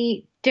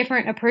many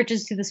different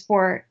approaches to the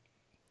sport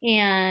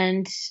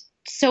and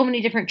so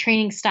many different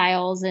training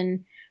styles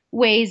and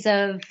ways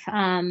of,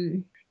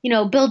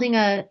 building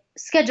a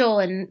schedule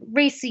and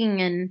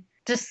racing and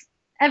just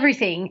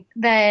everything,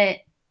 that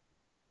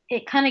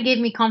it kind of gave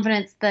me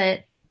confidence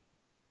that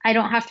I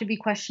don't have to be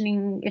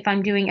questioning if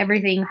I'm doing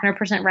everything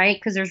 100% right,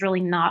 because there's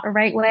really not a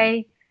right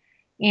way.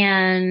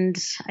 And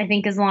I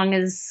think as long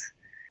as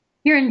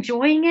you're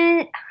enjoying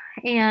it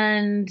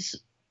and,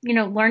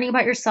 learning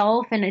about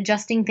yourself and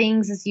adjusting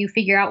things as you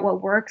figure out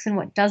what works and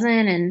what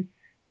doesn't, and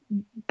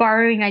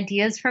borrowing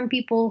ideas from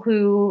people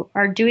who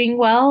are doing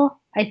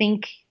well, I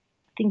think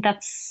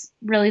that's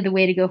really the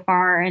way to go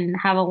far and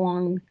have a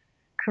long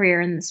career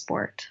in the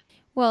sport.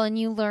 Well, and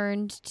you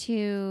learned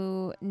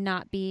to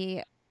not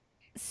be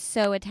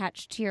so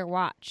attached to your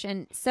watch,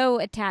 and so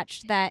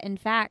attached that, in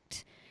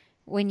fact,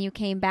 when you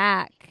came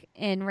back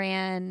and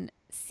ran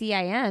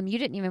CIM, you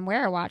didn't even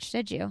wear a watch,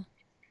 did you?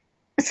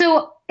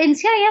 So in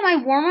CIM,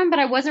 I wore one, but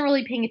I wasn't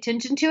really paying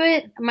attention to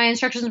it. My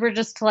instructions were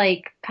just to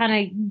like kind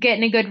of get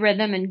in a good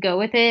rhythm and go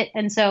with it.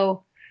 And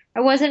so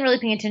I wasn't really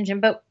paying attention.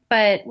 But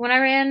when I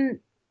ran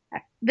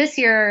this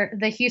year,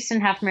 the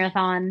Houston Half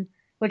Marathon,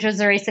 which was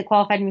the race that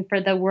qualified me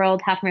for the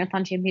World Half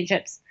Marathon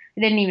Championships,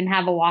 I didn't even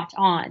have a watch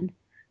on.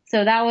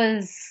 So that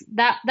was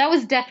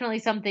definitely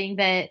something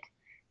that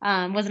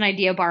was an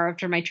idea borrowed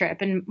from my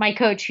trip. And my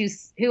coach,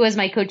 who was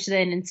my coach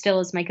then and still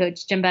is my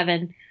coach, Jim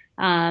Bevan,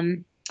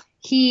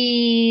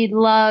 he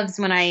loves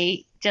when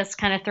I just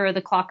kind of throw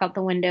the clock out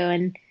the window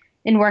and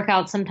in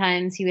workouts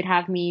sometimes he would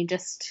have me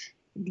just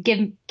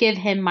give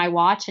him my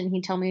watch and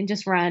he'd tell me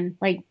just run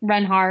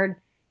hard.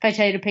 If I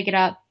tell you to pick it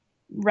up,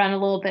 run a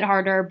little bit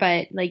harder,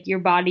 but like your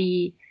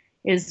body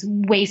is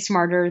way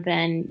smarter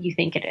than you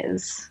think it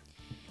is.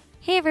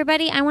 Hey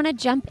everybody, I want to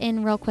jump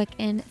in real quick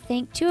and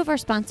thank two of our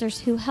sponsors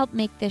who help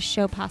make this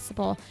show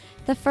possible.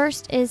 The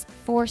first is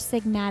Four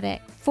Sigmatic.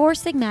 Four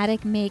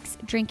Sigmatic makes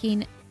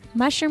drinking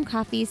mushroom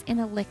coffees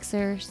and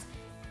elixirs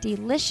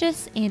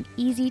delicious and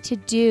easy to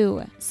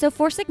do. So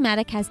Four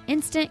Sigmatic has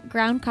instant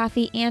ground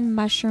coffee and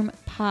mushroom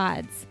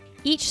pods.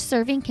 Each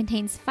serving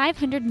contains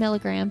 500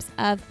 milligrams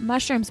of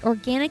mushrooms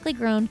organically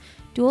grown,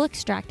 dual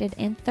extracted,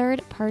 and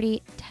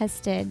third-party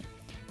tested.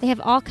 They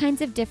have all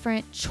kinds of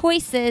different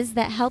choices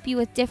that help you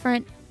with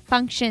different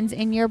functions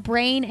in your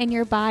brain and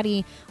your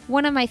body.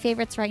 One of my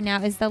favorites right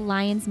now is the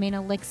Lion's Mane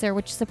Elixir,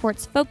 which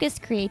supports focus,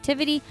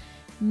 creativity,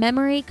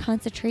 memory,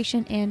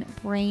 concentration, and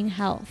brain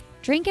health.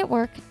 Drink at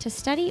work, to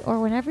study, or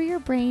whenever your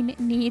brain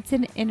needs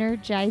an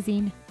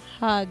energizing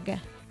hug.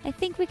 I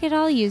think we could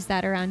all use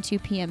that around 2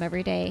 p.m.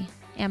 every day.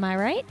 Am I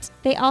right?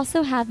 They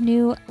also have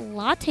new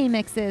latte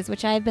mixes,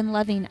 which I've been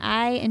loving.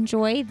 I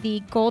enjoy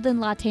the golden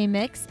latte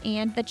mix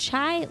and the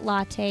chai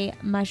latte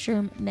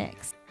mushroom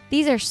mix.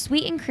 These are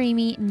sweet and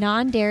creamy,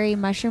 non-dairy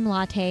mushroom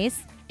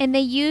lattes, and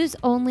they use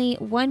only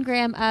 1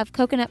 gram of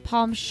coconut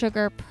palm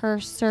sugar per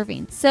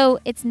serving. So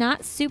it's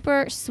not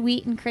super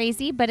sweet and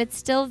crazy, but it's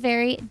still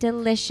very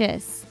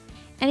delicious.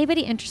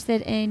 Anybody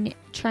interested in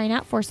trying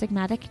out Four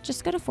Sigmatic,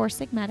 just go to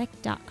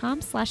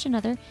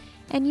foursigmatic.com/another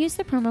and use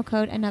the promo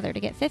code ANOTHER to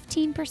get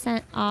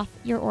 15% off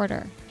your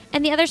order.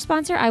 And the other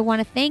sponsor I want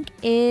to thank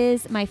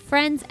is my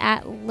friends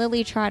at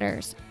Lily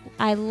Trotters.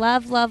 I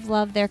love, love,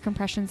 love their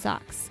compression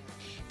socks.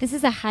 This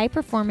is a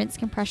high-performance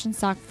compression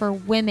sock for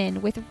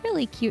women with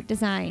really cute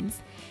designs.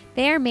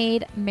 They are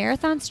made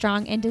marathon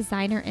strong and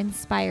designer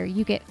inspired.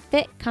 You get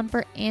fit,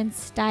 comfort, and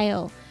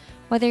style,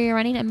 whether you're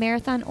running a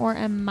marathon or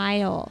a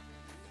mile.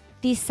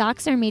 These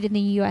socks are made in the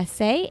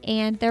USA,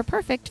 and they're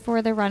perfect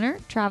for the runner,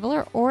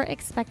 traveler, or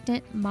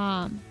expectant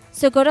mom.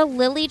 So go to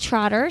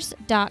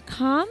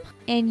lilytrotters.com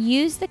and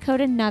use the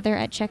code ANOTHER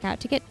at checkout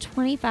to get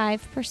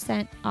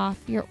 25% off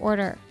your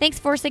order. Thanks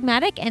Four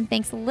Sigmatic, and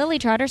thanks Lily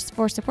Trotters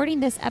for supporting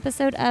this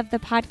episode of the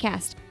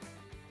podcast.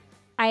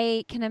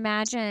 I can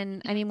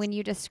imagine, when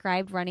you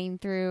described running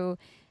through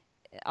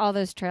all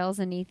those trails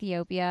in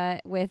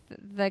Ethiopia with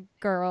the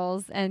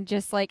girls and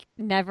just like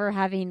never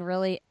having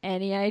really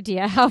any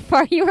idea how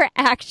far you were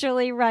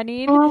actually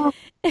running.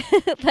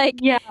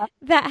 Yeah,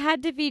 that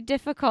had to be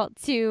difficult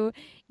to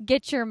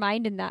get your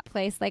mind in that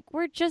place. Like,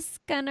 we're just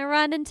gonna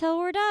run until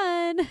we're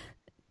done.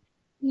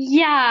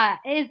 Yeah,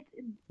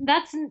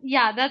 that's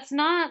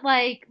not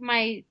like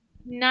my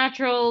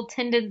natural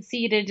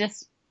tendency to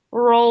just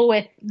roll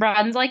with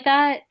runs like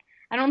that.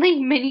 I don't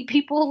think many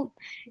people,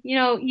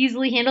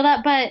 easily handle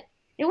that, but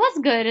it was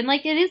good. And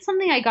like, it is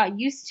something I got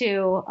used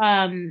to.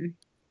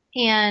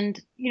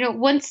 And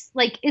once,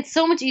 like, it's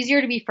so much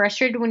easier to be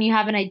frustrated when you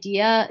have an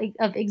idea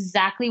of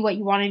exactly what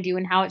you want to do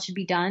and how it should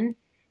be done.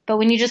 But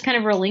when you just kind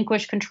of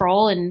relinquish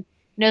control and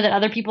know that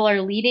other people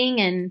are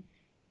leading, and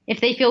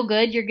if they feel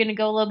good, you're going to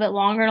go a little bit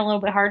longer and a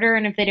little bit harder.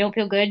 And if they don't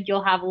feel good,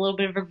 you'll have a little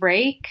bit of a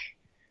break.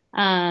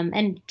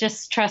 And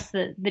just trust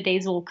that the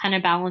days will kind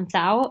of balance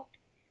out.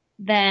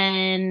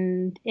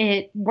 Then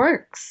it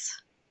works.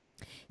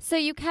 So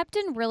you kept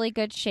in really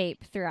good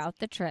shape throughout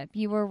the trip.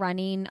 You were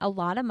running a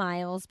lot of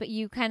miles, but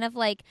you kind of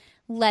like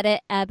let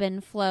it ebb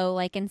and flow.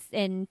 Like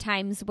in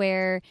times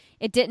where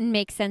it didn't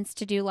make sense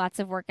to do lots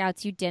of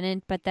workouts, you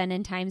didn't. But then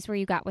in times where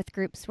you got with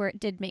groups where it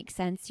did make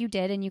sense, you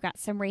did. And you got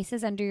some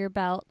races under your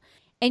belt.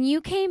 And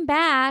you came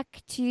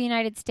back to the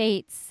United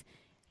States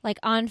like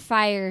on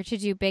fire to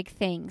do big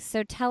things.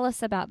 So tell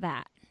us about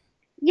that.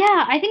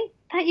 Yeah, I think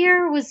that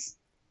year was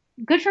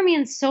good for me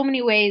in so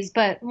many ways.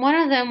 But one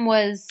of them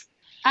was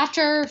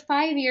after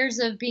 5 years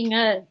of being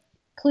a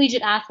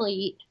collegiate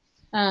athlete,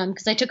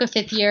 because I took a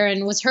 5th year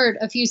and was hurt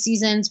a few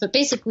seasons, but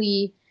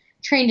basically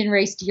trained and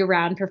raced year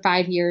round for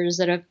 5 years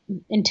at an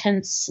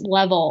intense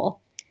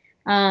level.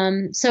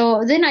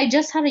 So then I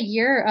just had a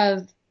year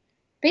of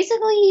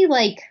basically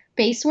like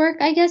base work,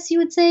 I guess you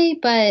would say,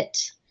 but,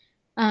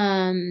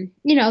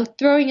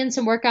 throwing in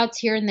some workouts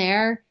here and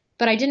there,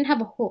 but I didn't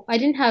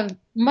have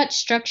much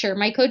structure.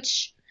 My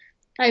coach,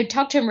 I would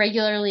talk to him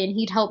regularly and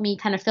he'd help me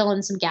kind of fill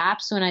in some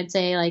gaps when I'd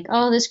say like,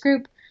 oh, this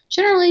group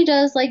generally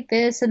does like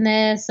this, and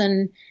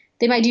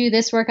they might do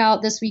this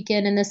workout this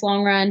weekend and this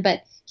long run,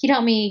 but he'd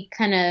help me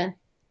kind of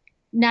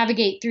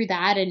navigate through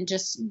that and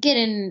just get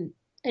in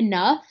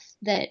enough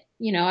that,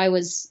 I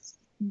was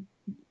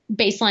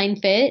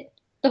baseline fit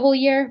the whole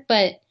year,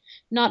 but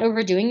not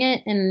overdoing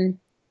it. And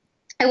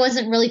I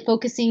wasn't really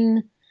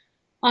focusing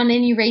on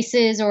any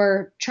races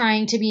or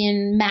trying to be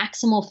in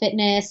maximal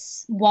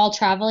fitness while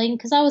traveling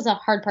because that was a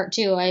hard part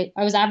too. I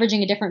was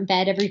averaging a different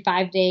bed every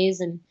 5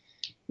 days and,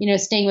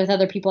 staying with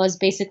other people as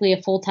basically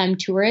a full-time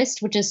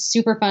tourist, which is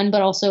super fun,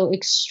 but also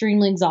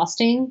extremely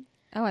exhausting.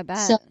 Oh, I bet.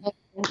 So,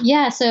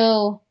 yeah,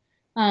 so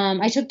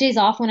I took days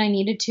off when I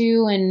needed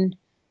to. And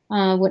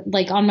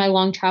like on my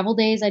long travel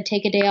days, I'd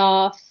take a day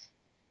off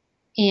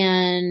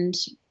and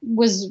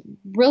was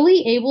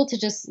really able to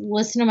just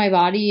listen to my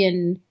body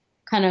and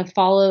kind of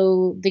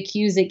follow the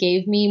cues it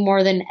gave me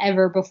more than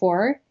ever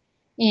before.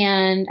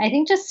 And I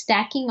think just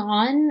stacking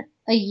on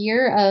a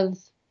year of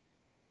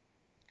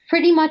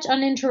pretty much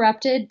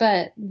uninterrupted,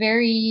 but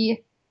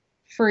very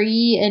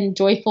free and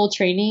joyful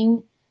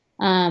training.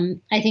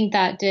 I think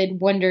that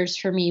did wonders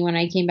for me when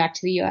I came back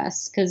to the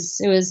US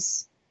because it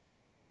was,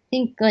 I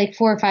think, like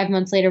 4 or 5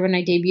 months later when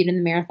I debuted in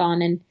the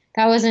marathon, and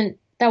that wasn't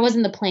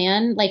the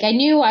plan. Like I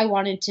knew I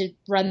wanted to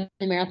run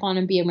the marathon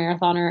and be a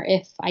marathoner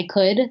if I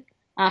could.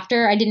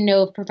 After I didn't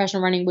know if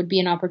professional running would be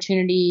an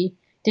opportunity,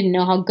 didn't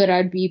know how good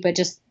I'd be, but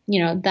just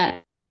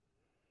that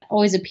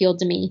always appealed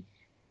to me.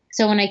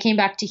 So when I came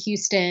back to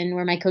Houston,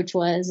 where my coach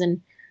was,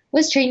 and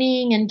was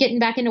training and getting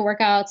back into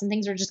workouts, and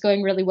things were just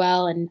going really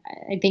well, and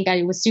I think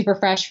I was super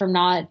fresh from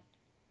not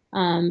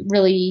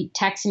really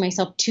taxing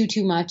myself too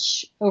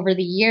much over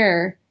the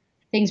year.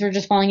 Things were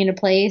just falling into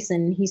place,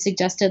 and he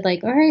suggested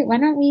like, all right, why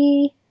don't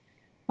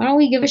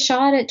we give a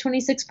shot at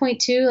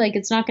 26.2? Like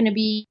it's not going to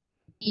be,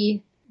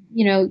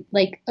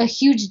 like a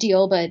huge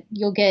deal, but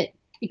you'll get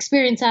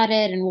experience at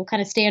it, and we'll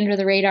kind of stay under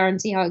the radar and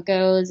see how it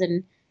goes.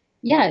 And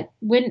yeah, it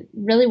went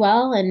really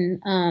well,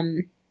 and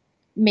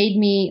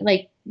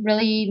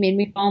really made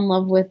me fall in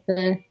love with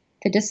the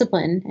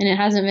discipline. And it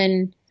hasn't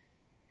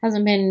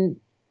been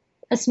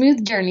a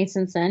smooth journey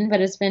since then,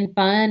 but it's been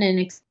fun and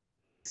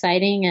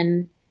exciting,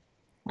 and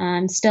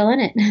I'm still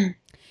in it.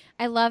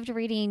 I loved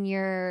reading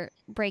your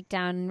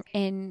breakdown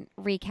and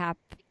recap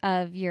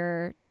of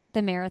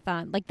the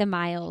marathon, like the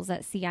miles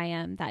at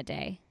CIM that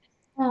day.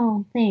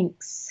 Oh,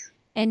 thanks.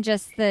 And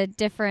just the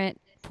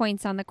different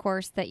points on the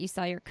course that you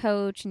saw your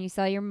coach and you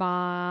saw your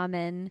mom.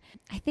 And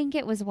I think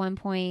it was one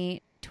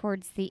point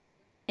towards the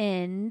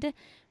end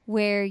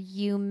where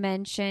you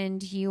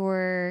mentioned you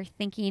were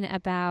thinking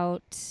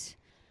about,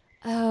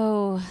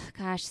 oh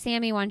gosh,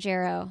 Sammy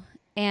Wanjero.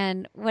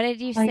 And what did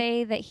you Like,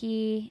 say that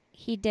he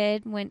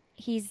did when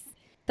he's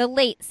the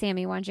late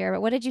Sammy Wanjero?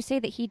 But what did you say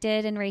that he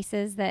did in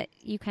races that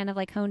you kind of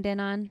like honed in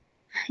on?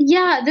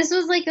 yeah, this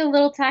was like a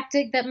little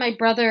tactic that my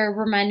brother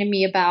reminded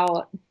me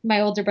about,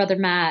 my older brother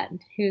Matt,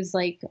 who's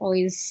like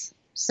always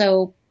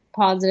so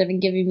positive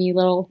and giving me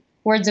little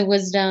words of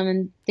wisdom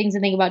and things to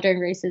think about during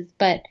races.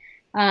 But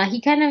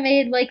he kind of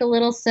made like a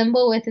little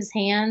symbol with his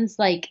hands,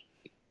 like,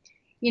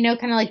 kind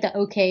of like the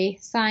okay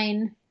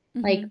sign,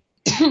 like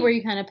Mm-hmm. where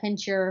you kind of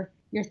pinch your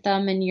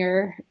thumb and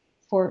your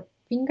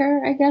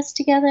forefinger, I guess,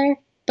 together.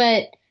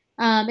 But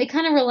it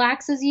kind of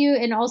relaxes you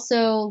and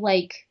also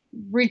like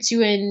roots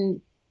you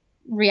in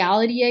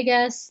reality, I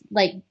guess.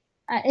 Like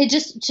it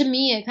just, to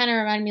me, it kind of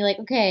reminded me like,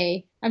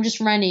 okay, I'm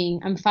just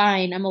running. I'm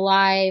fine. I'm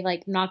alive.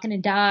 Like I'm not going to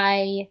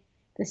die.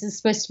 This is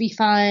supposed to be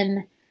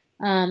fun.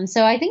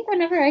 So I think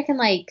whenever I can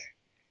like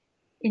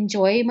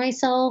enjoy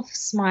myself,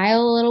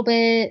 smile a little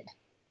bit,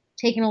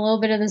 taking a little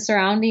bit of the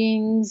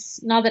surroundings,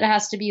 not that it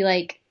has to be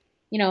like,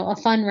 a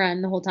fun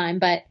run the whole time,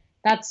 but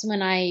that's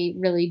when I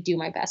really do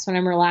my best, when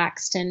I'm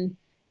relaxed and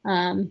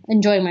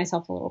enjoying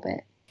myself a little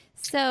bit.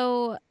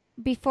 So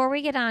before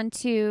we get on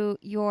to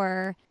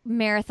your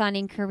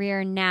marathoning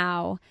career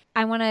now,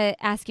 I want to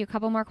ask you a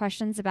couple more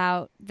questions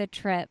about the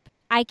trip.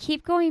 I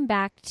keep going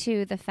back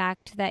to the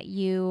fact that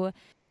you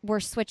were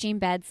switching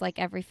beds like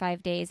every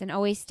 5 days and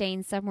always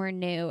staying somewhere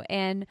new.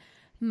 And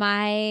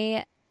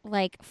my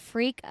like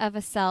freak of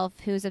a self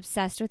who's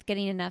obsessed with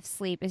getting enough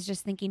sleep is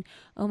just thinking,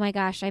 oh my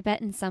gosh, I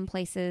bet in some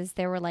places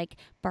there were like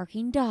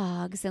barking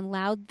dogs and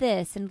loud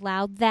this and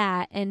loud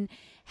that. And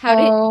how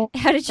did Oh,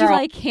 how did you girl.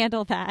 like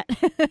handle that?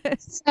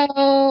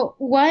 So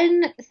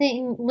one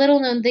thing, little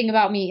known thing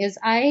about me is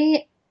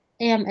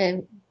am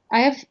a, I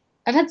have,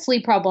 I've had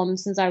sleep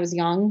problems since I was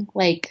young.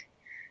 Like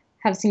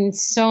have seen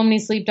so many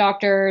sleep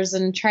doctors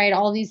and tried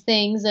all these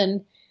things.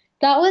 And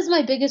that was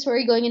my biggest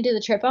worry going into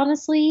the trip,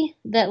 honestly,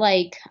 that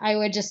like I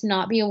would just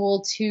not be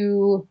able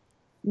to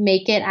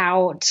make it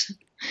out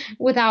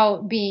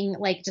without being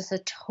like just a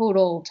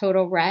total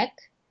wreck.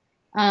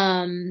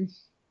 Um,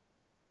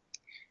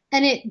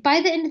 and it,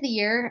 by the end of the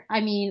year,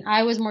 I mean,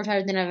 I was more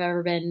tired than I've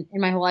ever been in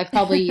my whole life,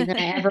 probably than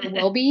I ever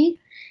will be,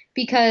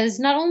 because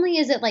not only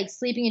is it like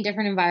sleeping in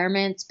different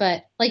environments,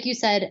 but like you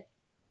said,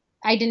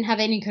 I didn't have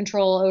any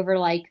control over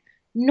like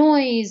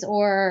noise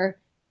or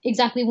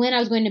exactly when I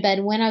was going to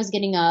bed, when I was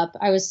getting up.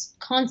 I was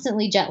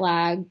constantly jet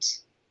lagged.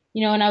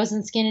 When I was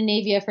in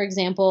Scandinavia, for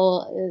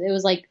example, it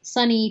was like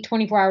sunny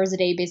 24 hours a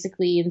day,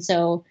 basically. And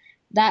so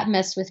that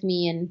messed with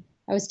me. And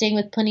I was staying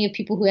with plenty of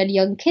people who had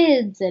young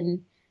kids,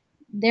 and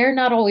they're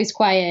not always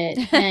quiet.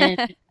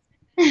 And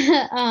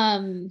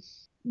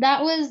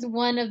that was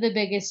one of the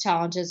biggest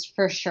challenges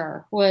for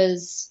sure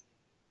was,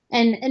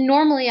 and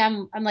normally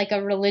I'm like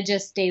a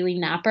religious daily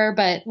napper,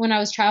 but when I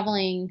was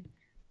traveling,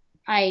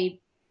 I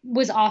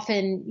was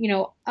often,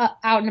 out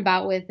and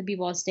about with the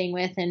people I was staying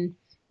with, and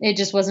it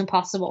just wasn't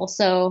possible.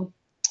 So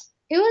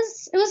it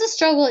was a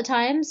struggle at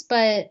times,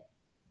 but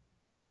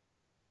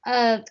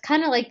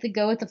kind of like the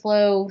go with the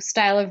flow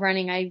style of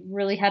running, I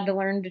really had to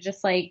learn to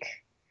just like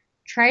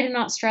try to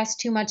not stress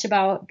too much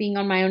about being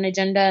on my own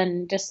agenda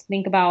and just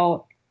think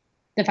about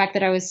the fact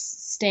that I was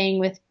staying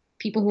with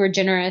people who were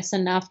generous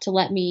enough to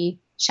let me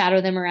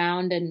shadow them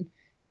around, and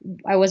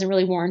I wasn't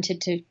really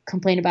warranted to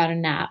complain about a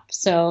nap.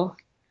 So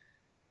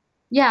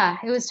yeah,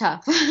 it was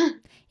tough.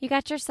 You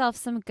got yourself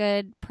some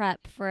good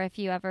prep for if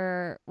you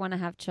ever want to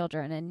have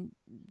children and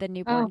the Oh,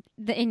 newborn,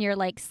 and you're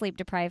like sleep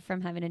deprived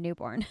from having a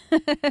newborn.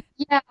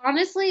 yeah,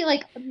 honestly,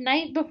 like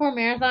night before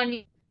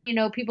marathon,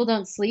 people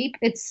don't sleep.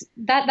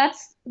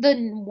 That's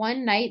the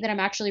one night that I'm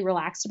actually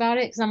relaxed about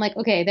it because I'm like,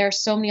 okay, there are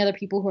so many other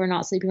people who are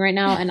not sleeping right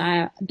now,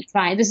 and it's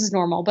fine. This is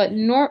normal. But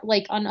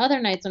like on other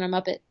nights when I'm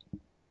up at,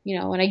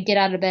 when I get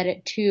out of bed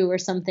at 2 or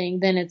something,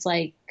 then it's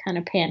like kind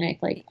of panic,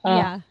 like,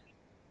 Yeah.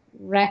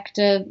 wrecked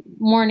a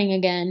morning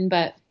again.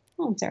 But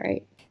it's all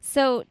right.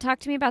 So, talk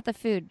to me about the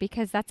food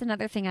because that's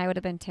another thing I would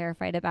have been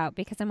terrified about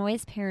because I'm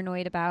always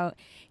paranoid about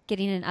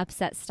getting an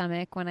upset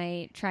stomach when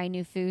I try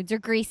new foods or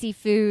greasy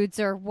foods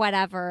or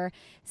whatever.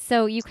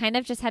 So, you kind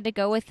of just had to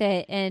go with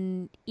it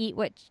and eat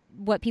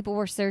what people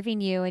were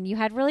serving you, and you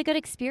had really good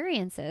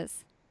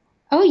experiences.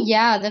 Oh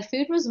yeah, the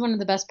food was one of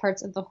the best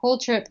parts of the whole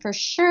trip for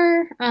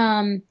sure.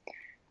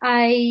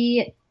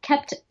 I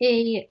kept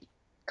a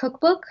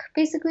cookbook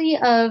basically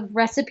of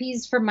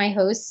recipes from my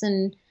hosts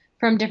and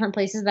from different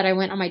places that I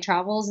went on my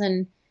travels.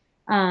 And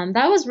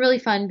that was really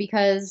fun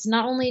because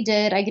not only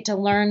did I get to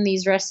learn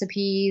these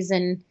recipes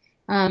and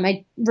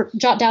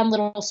jot down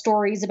little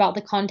stories about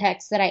the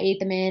context that I ate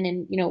them in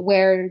and,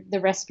 where the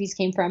recipes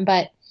came from,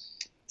 but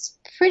it's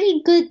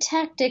pretty good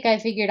tactic I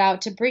figured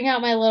out to bring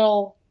out my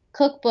little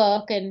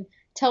cookbook and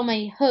tell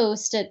my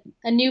host at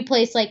a new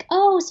place like,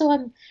 oh, so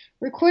I'm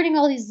recording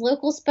all these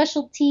local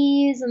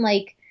specialties and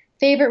like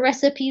favorite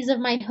recipes of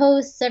my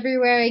hosts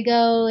everywhere I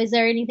go. Is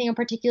there anything in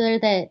particular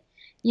that,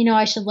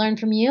 I should learn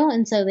from you?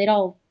 And so they'd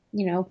all,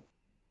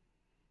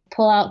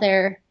 pull out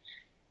their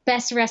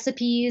best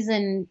recipes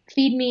and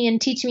feed me and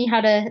teach me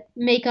how to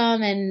make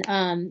them. And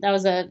that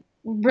was a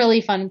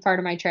really fun part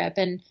of my trip.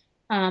 And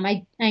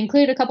I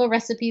included a couple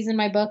recipes in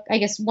my book, I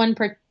guess one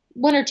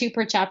or two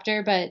per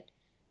chapter, but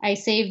I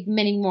saved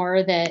many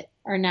more that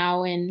are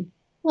now in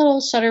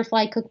little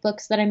Shutterfly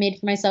cookbooks that I made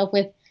for myself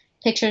with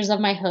pictures of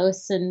my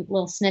hosts and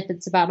little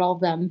snippets about all of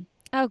them.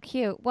 Oh,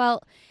 cute.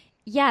 Well,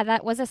 yeah,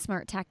 that was a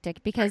smart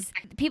tactic because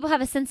people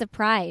have a sense of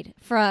pride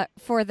for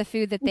the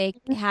food that they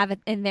have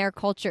in their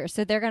culture.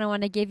 So they're going to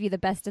want to give you the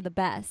best of the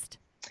best.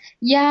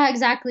 Yeah,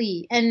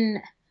 exactly.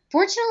 And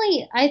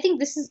fortunately, I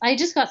think I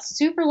just got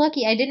super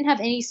lucky. I didn't have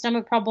any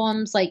stomach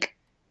problems, like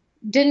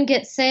didn't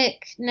get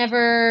sick,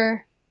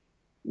 never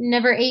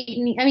ate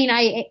any. I mean,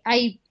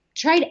 I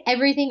tried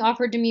everything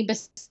offered to me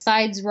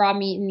besides raw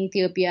meat in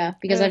Ethiopia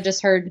because Ugh. I've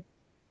just heard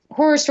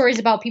horror stories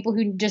about people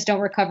who just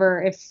don't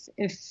recover if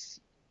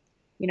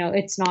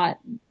it's not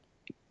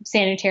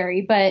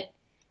sanitary. But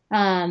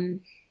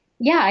um,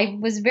 yeah, I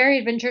was very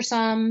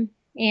adventuresome,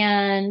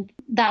 and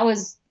that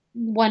was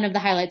one of the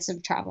highlights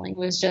of traveling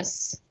was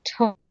just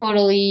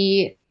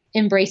totally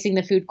embracing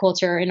the food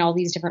culture in all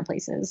these different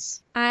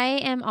places. I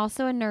am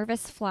also a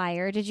nervous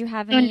flyer. Did you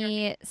have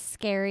any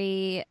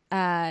scary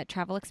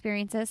travel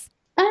experiences?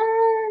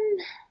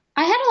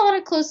 I had a lot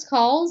of close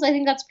calls. I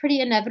think that's pretty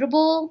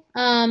inevitable.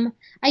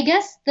 I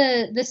guess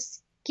the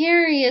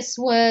scariest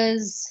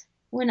was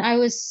when I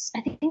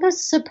think I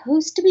was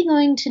supposed to be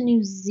going to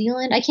New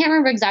Zealand. I can't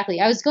remember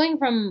exactly. I was going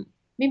from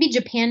maybe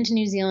Japan to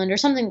New Zealand or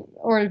something,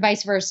 or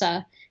vice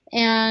versa.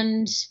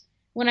 And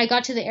when I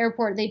got to the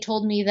airport, they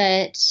told me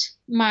that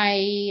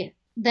I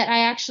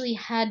actually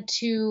had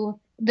to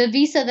the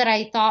visa that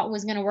I thought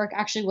was going to work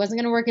actually wasn't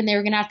going to work, and they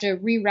were going to have to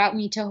reroute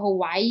me to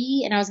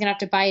Hawaii, and I was going to have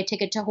to buy a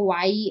ticket to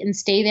Hawaii and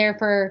stay there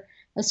for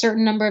a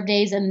certain number of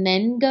days and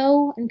then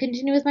go and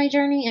continue with my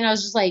journey. And I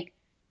was just like,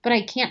 but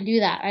I can't do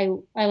that.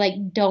 I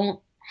like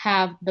don't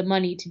have the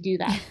money to do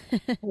that.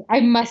 I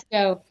must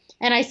go.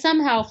 And I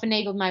somehow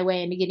finagled my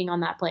way into getting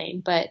on that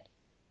plane, but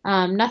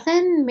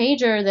nothing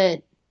major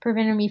that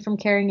prevented me from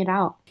carrying it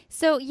out.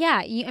 So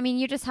yeah,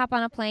 you just hop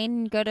on a plane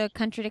and go to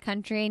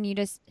country,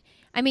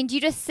 and do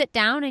you just sit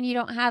down and you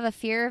don't have a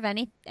fear of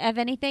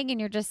anything, and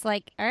you're just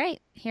like, all right,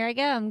 here I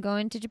go. I'm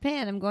going to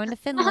Japan. I'm going to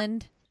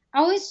Finland. I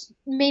always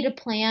made a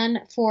plan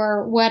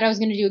for what I was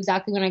going to do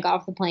exactly when I got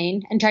off the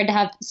plane and tried to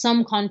have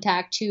some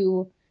contact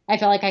who I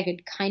felt like I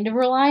could kind of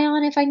rely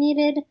on if I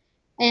needed.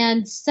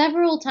 And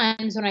several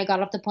times when I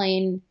got off the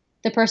plane,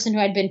 the person who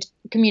I'd been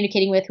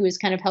communicating with, who was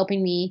kind of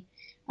helping me,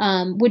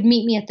 would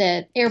meet me at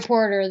the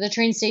airport or the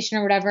train station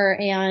or whatever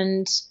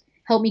and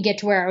help me get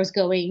to where I was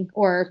going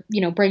or,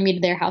 bring me to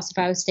their house if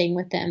I was staying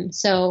with them.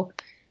 So,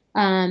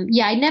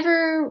 yeah,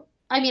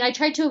 I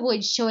tried to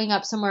avoid showing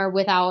up somewhere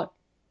without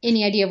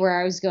any idea of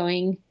where I was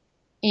going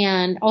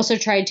and also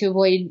tried to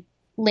avoid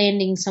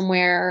landing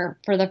somewhere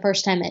for the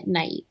first time at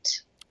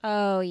night.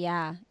 Oh,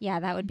 yeah. Yeah,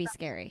 that would be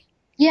scary.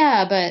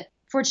 Yeah, but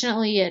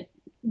fortunately it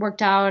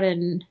worked out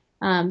and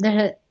I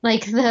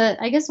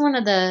guess one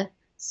of the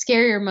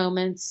scarier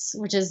moments,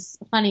 which is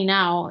funny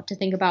now to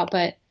think about,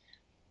 but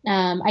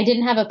I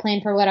didn't have a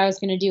plan for what I was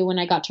going to do when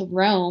I got to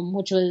Rome,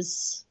 which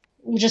was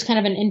just kind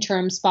of an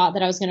interim spot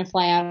that I was going to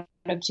fly out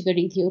of to go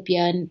to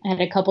Ethiopia, and I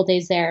had a couple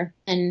days there.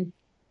 And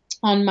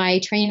on my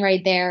train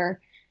ride there,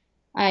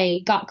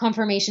 I got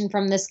confirmation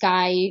from this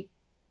guy,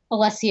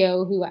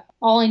 Alessio, who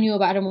all I knew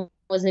about him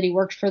was that he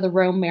worked for the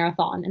Rome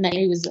Marathon and that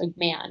he was a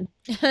man.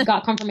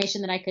 Got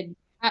confirmation that I could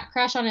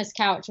crash on his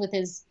couch with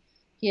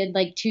he had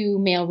like two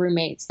male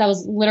roommates. That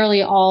was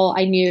literally all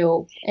I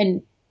knew.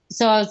 And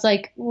so I was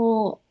like,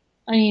 well,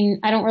 I mean,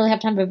 I don't really have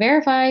time to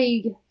verify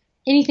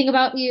anything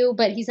about you,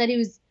 but he said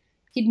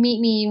he'd meet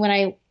me when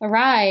I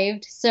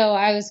arrived. So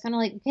I was kind of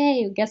like,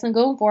 okay, I guess I'm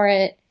going for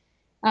it.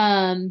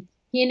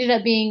 He ended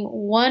up being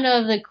one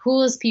of the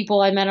coolest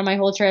people I met on my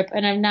whole trip.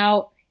 And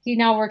he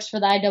now works for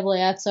the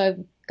IAAF. So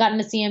I've gotten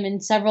to see him in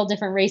several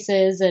different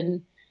races,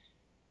 and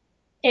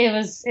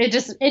it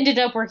just ended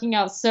up working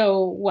out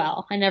so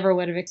well. I never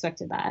would have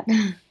expected that.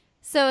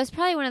 So it's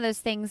probably one of those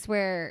things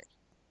where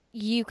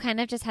you kind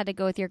of just had to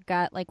go with your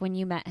gut. Like when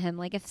you met him,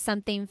 like if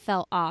something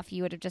fell off,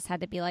 you would have just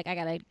had to be like, I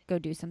got to go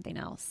do something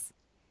else.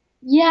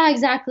 Yeah,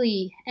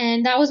 exactly.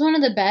 And that was one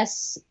of the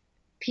best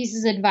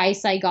pieces of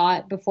advice I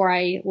got before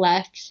I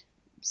left.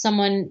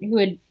 Someone who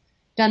had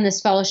done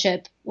this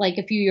fellowship like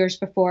a few years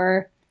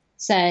before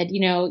said,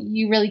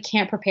 you really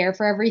can't prepare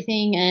for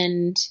everything,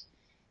 and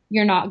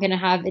you're not going to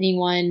have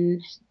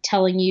anyone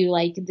telling you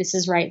like, this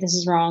is right, this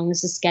is wrong,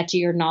 this is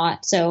sketchy or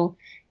not. So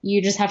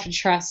you just have to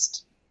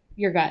trust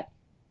your gut.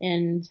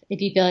 And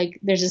if you feel like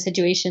there's a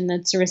situation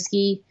that's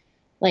risky,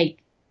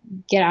 like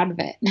get out of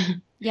it.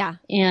 Yeah.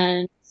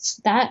 And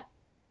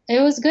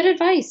it was good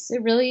advice.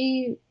 It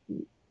really,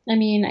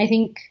 I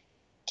think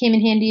came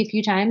in handy a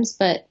few times,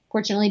 but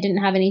fortunately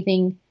didn't have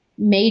anything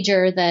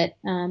major that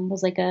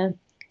was like a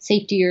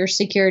safety or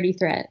security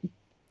threat.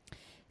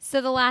 So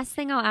the last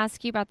thing I'll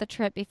ask you about the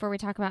trip before we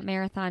talk about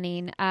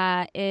marathoning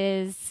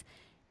is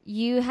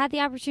you had the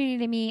opportunity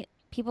to meet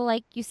people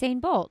like Usain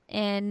Bolt,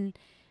 and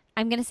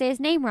I'm going to say his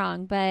name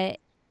wrong, but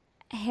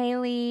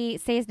Haley,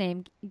 say his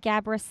name,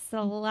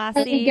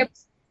 Gabriselassie.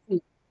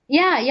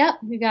 Yeah, yep,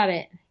 you got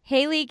it.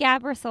 Haley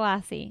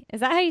Gabriselassie.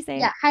 Is that how you say it?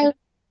 Yeah,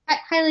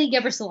 Haile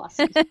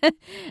Gebrselassie.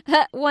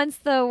 Once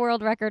the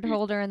world record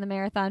holder in the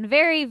marathon.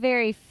 Very,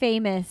 very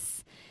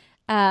famous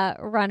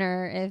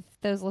runner, if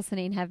those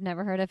listening have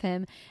never heard of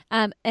him,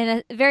 and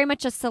very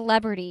much a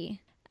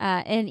celebrity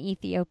in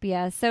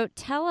Ethiopia. So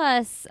tell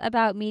us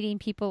about meeting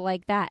people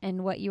like that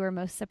and what you were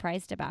most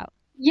surprised about.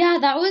 Yeah,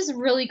 that was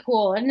really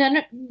cool. And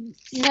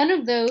none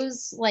of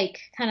those like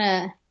kind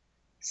of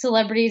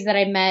celebrities that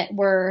I met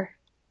were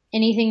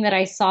anything that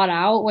I sought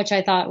out, which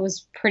I thought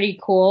was pretty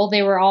cool.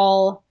 They were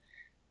all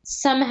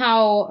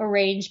somehow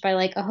arranged by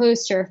like a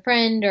host or a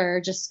friend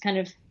or just kind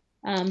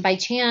of by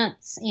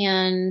chance.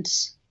 And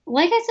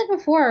like I said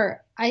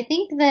before, I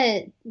think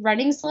that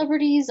running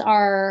celebrities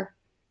are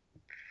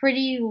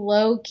pretty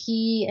low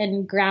key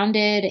and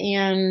grounded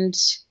and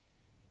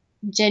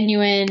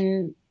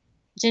genuinely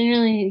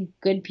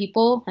good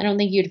people. I don't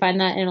think you'd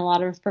find that in a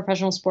lot of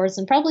professional sports,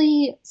 and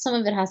probably some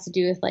of it has to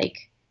do with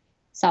like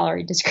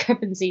salary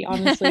discrepancy,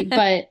 honestly.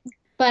 but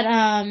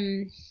yeah,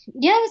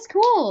 it was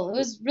cool. It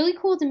was really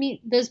cool to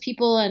meet those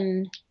people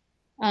and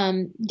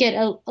get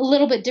a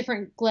little bit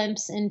different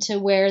glimpse into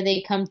where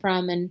they come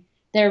from and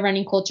their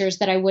running cultures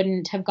that I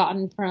wouldn't have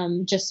gotten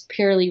from just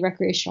purely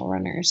recreational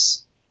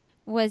runners.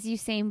 Was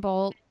Usain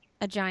Bolt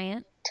a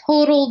giant?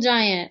 Total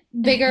giant,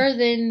 bigger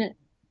than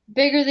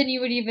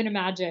you would even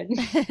imagine.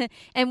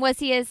 And was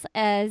he as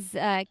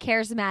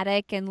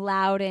charismatic and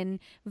loud and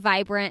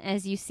vibrant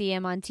as you see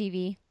him on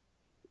TV?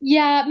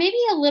 Yeah, maybe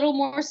a little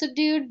more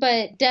subdued,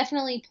 but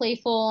definitely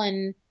playful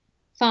and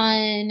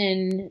fun,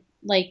 and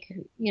like,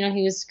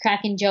 he was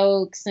cracking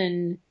jokes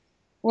and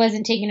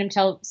wasn't taking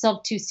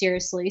himself too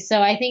seriously.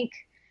 So I think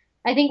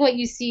what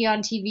you see on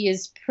TV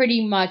is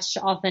pretty much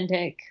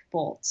authentic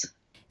Bolt.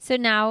 So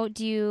now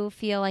do you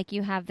feel like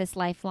you have this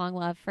lifelong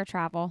love for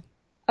travel?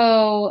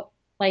 Oh,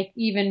 like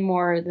even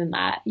more than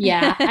that.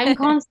 Yeah. I'm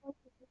constantly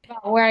thinking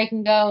about where I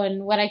can go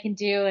and what I can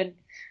do and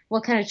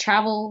what kind of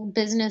travel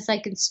business I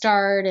can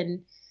start.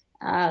 And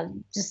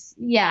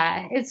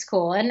yeah, it's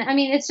cool. And I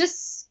mean, it's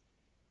just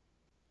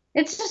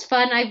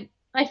fun.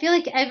 I feel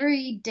like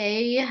every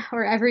day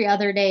or every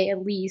other day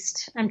at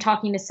least, I'm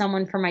talking to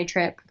someone for my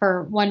trip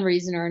for one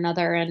reason or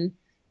another. And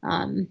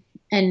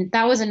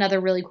that was another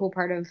really cool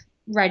part of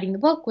writing the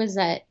book, was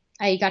that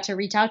I got to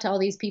reach out to all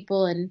these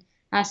people and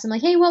ask them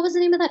like, hey, what was the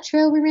name of that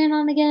trail we ran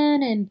on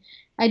again? And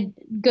I'd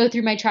go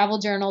through my travel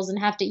journals and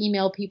have to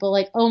email people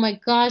like, oh my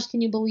gosh,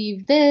 can you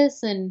believe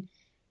this? And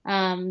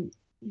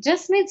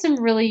just made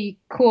some really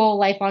cool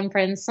lifelong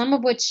friends, some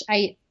of which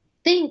I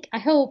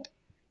hope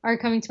are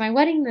coming to my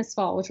wedding this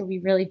fall, which will be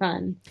really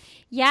fun.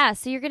 Yeah,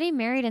 so you're getting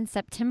married in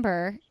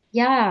September.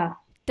 Yeah,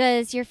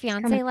 Does your it's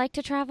coming. fiance like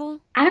to travel?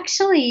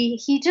 Actually,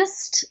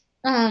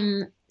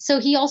 so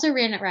he also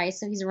ran at Rice,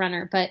 so he's a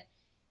runner, but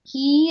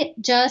he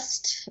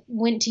just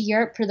went to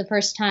Europe for the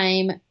first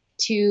time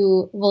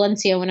to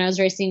Valencia when I was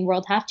racing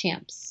World Half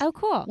Champs. Oh,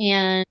 cool.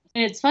 And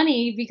it's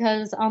funny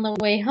because on the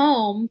way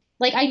home,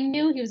 like I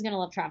knew he was going to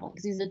love traveling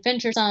because he's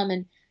adventuresome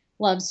and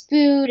loves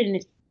food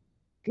and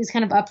is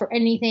kind of up for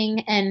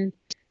anything. And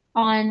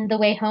on the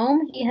way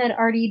home, he had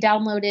already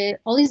downloaded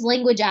all these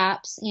language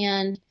apps.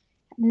 And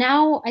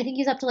now I think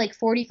he's up to like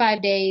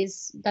 45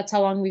 days. That's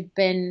how long we've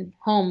been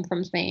home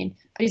from Spain.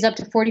 But he's up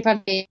to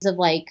 45 days of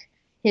like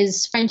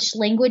his French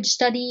language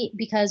study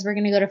because we're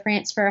going to go to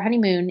France for our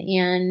honeymoon.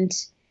 And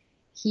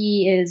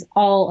he is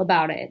all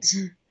about it.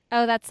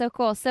 Oh, that's so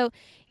cool. So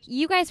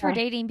you guys were Yeah.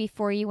 dating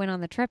before you went on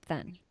the trip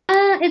then?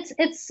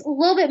 It's a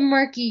little bit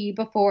murky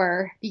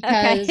before Okay.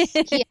 because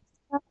he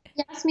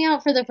asked me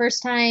out for the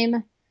first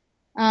time.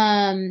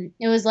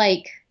 It was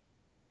like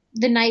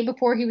the night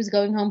before he was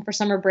going home for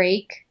summer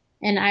break,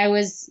 and I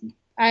was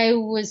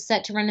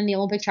set to run in the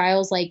Olympic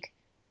trials like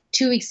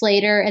 2 weeks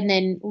later, and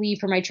then leave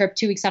for my trip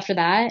 2 weeks after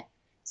that.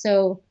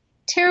 So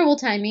terrible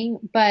timing,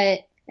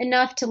 but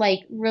enough to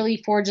like really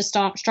forge a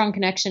strong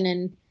connection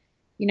and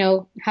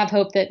have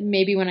hope that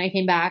maybe when I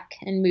came back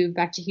and moved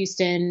back to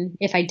Houston,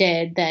 if I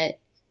did, that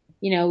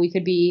we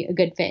could be a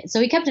good fit. So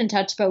we kept in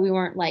touch, but we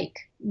weren't like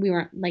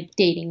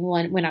dating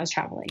when I was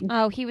traveling.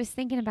 Oh, he was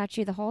thinking about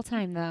you the whole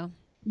time though.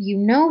 He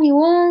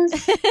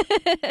was.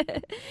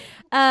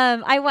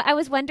 I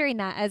was wondering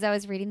that as I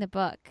was reading the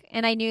book,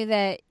 and I knew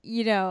that,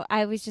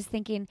 I was just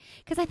thinking,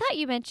 because I thought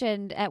you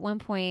mentioned at one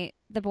point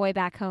the boy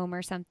back home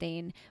or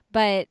something,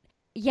 but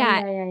Oh yeah,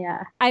 yeah, yeah,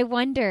 yeah. I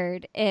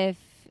wondered if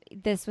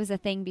this was a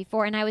thing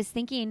before, and I was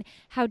thinking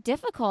how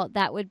difficult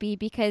that would be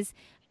because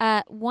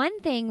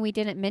one thing we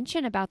didn't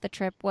mention about the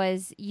trip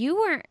was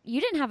you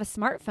didn't have a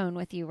smartphone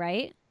with you,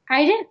 right?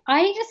 I didn't.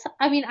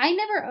 I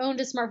never owned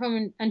a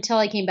smartphone until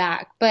I came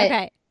back, but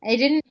Okay. I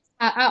didn't.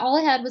 All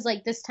I had was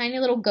like this tiny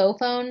little Go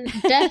phone,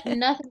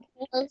 nothing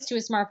close to a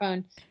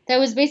smartphone. That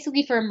was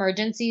basically for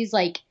emergencies,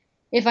 like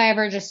if I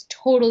ever just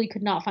totally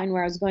could not find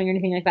where I was going or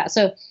anything like that.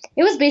 So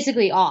it was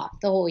basically off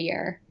the whole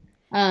year.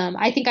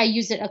 I think I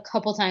used it a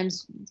couple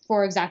times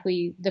for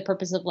exactly the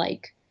purpose of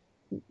like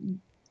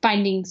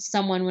finding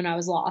someone when I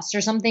was lost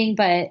or something,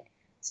 but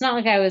it's not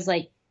like I was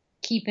like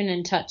keeping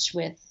in touch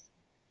with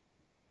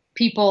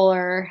people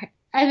or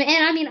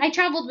I mean I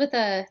traveled with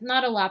a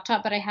not a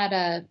laptop but I had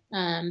a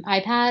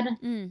iPad,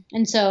 Mm.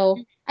 and so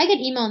I could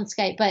email and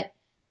Skype, but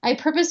I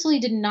purposefully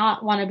did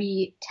not want to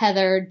be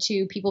tethered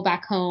to people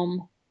back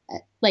home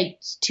like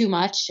too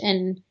much,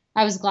 and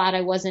I was glad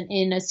I wasn't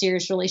in a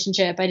serious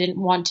relationship. I didn't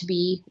want to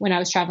be when I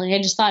was traveling.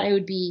 I just thought it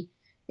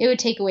would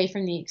take away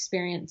from the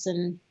experience,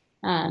 and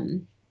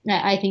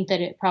I think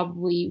that it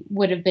probably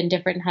would have been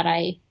different had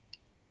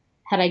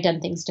I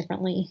done things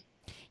differently.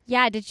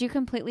 Yeah, did you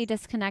completely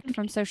disconnect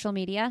from social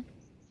media?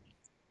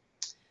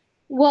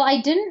 Well,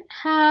 I didn't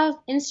have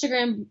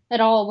Instagram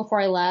at all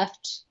before I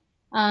left.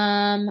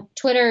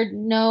 Twitter,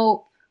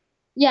 no.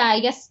 Yeah, I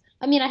guess.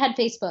 I mean, I had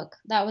Facebook.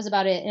 That was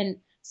about it. And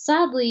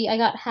sadly, I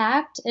got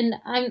hacked. And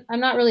I'm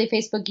not really a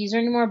Facebook user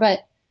anymore,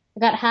 but I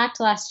got hacked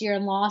last year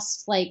and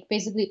lost like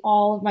basically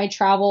all of my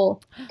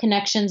travel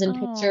connections and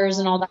pictures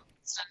and all Oh, that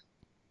stuff.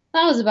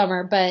 That was a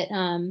bummer, but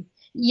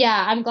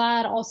yeah, I'm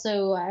glad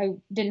also I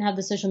didn't have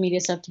the social media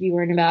stuff to be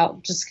worried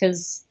about just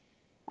because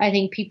I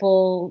think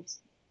people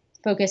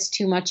focus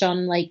too much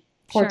on like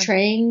sure.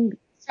 portraying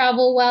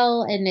travel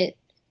well, and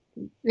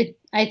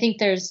I think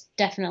there's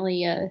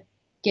definitely a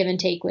give and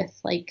take with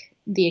like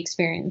the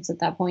experience at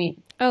that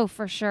point. Oh,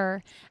 for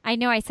sure. I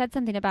know I said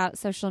something about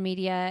social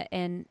media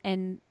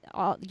and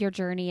all your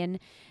journey, and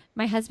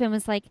my husband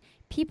was like,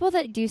 people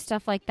that do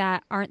stuff like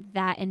that aren't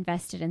that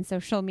invested in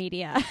social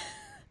media.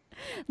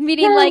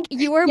 Meaning, like,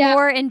 you were Yeah.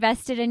 more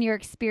invested in your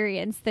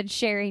experience than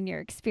sharing your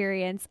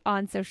experience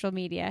on social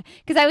media.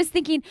 Because I was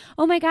thinking,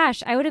 oh my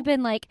gosh, I would have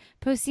been like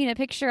posting a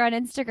picture on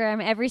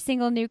Instagram every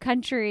single new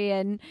country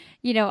and,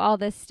 all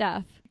this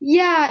stuff.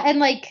 Yeah, and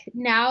like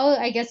now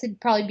I guess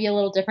it'd probably be a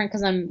little different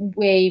because I'm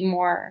way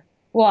more,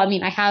 well, I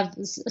mean,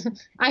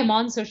 I'm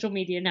on social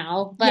media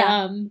now,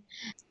 Yeah.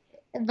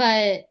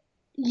 but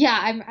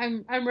yeah,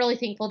 I'm really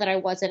thankful that I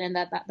wasn't, and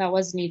that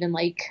wasn't even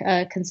like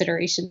a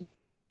consideration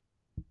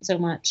so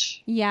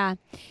much. Yeah.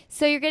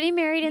 So you're getting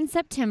married in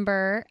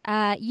September.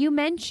 You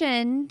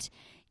mentioned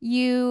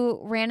you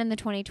ran in the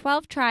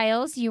 2012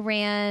 trials. You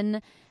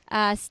ran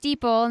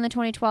steeple in the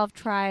 2012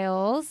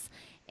 trials,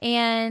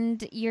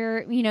 and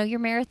your your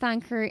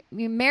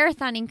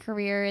marathoning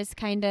career is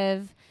kind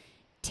of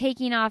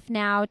taking off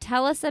now.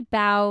 Tell us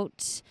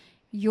about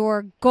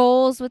your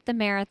goals with the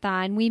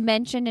marathon. We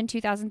mentioned in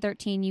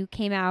 2013 you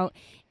came out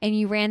and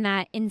you ran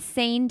that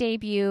insane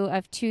debut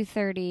of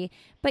 2:30,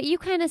 but you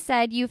kind of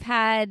said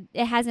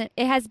it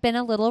has been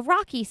a little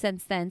rocky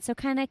since then. So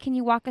kind of can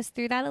you walk us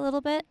through that a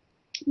little bit?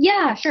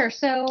 Yeah, sure.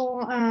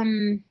 So,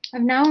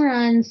 I've now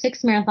run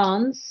 6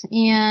 marathons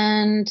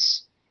and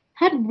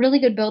had really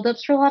good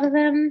buildups for a lot of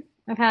them.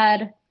 I've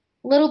had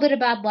a little bit of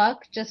bad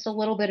luck, just a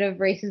little bit of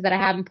races that I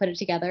haven't put it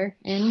together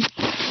in.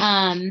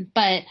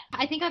 But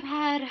I think I've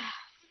had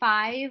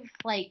five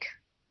like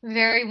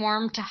very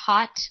warm to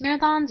hot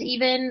marathons.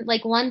 Even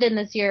like London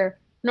this year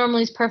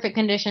normally is perfect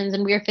conditions,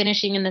 and we are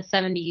finishing in the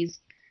 70s.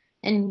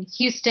 And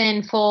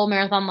Houston full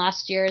marathon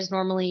last year is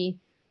normally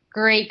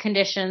great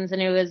conditions,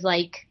 and it was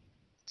like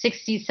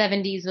 60s,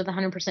 70s with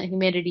 100%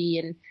 humidity.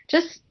 And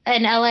just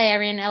in LA, I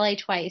ran LA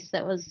twice.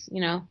 That was,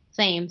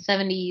 same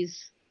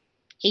 70s,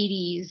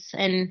 80s,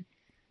 and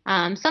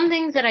some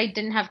things that I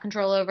didn't have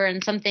control over,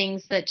 and some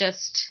things that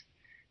just,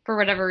 for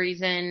whatever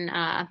reason,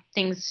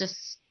 things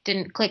just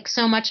didn't click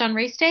so much on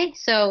race day.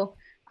 So,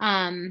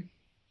 I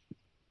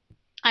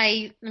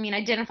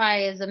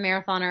identify as a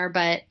marathoner,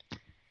 but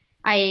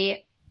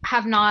I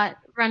have not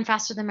run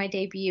faster than my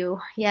debut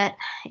yet,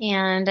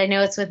 and I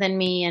know it's within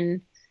me,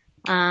 and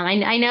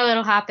I know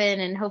it'll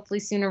happen, and hopefully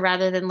sooner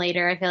rather than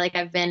later. I feel like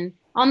I've been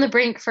on the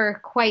brink for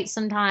quite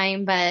some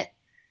time, but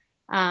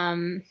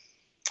I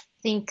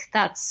think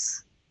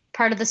that's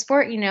part of the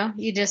sport.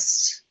 You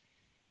just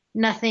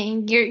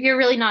nothing. You're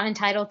really not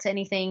entitled to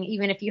anything,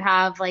 even if you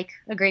have like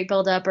a great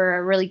buildup or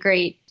a really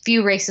great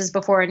few races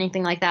before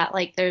anything like that.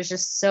 Like there's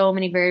just so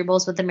many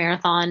variables with the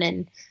marathon,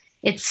 and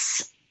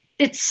it's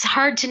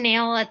hard to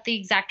nail at the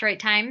exact right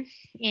time.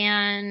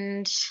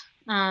 And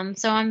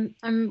so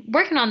I'm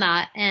working on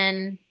that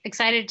and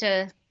excited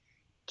to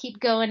keep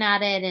going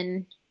at it,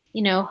 and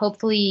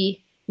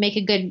hopefully make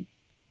a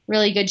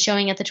really good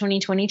showing at the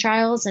 2020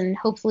 trials, and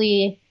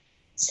hopefully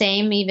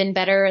same even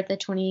better at the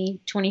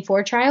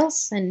 2024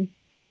 trials. And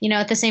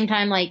at the same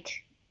time,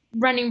 like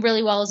running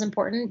really well is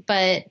important,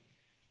 but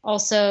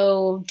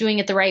also doing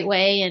it the right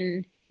way,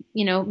 and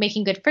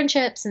making good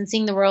friendships and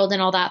seeing the world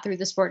and all that through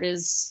the sport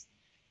is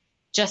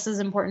just as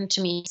important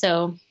to me.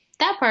 So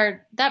that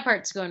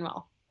part's going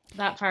well.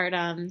 That part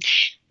I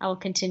will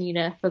continue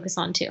to focus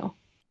on too.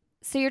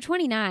 So you're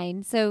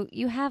 29, so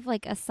you have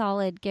like a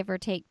solid give or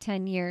take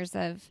 10 years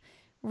of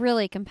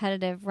really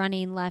competitive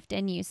running left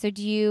in you. So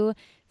do you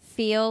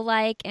feel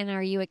like, and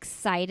are you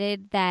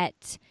excited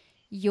that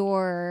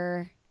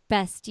your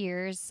best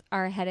years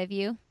are ahead of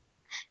you?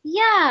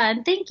 Yeah,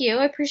 and thank you.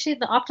 I appreciate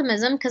the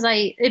optimism, because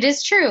it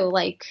is true.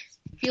 Like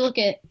if you look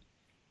at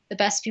the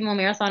best female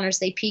marathoners,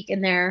 they peak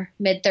in their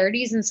mid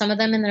 30s and some of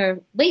them in their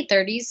late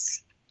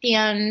 30s.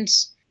 And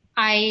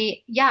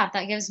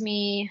that gives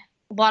me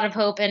a lot of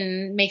hope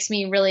and makes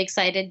me really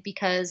excited,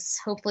 because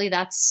hopefully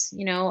that's,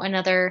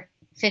 another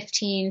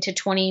 15 to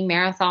 20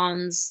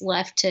 marathons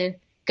left to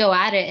go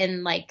at it.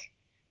 And like,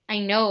 I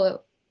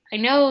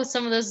know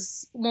some of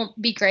those won't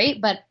be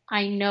great, but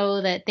I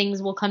know that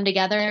things will come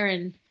together,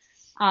 and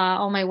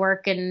all my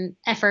work and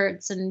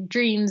efforts and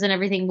dreams and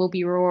everything will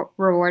be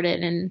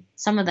rewarded in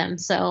some of them.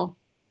 So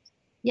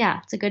yeah,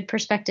 it's a good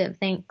perspective.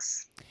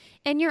 Thanks.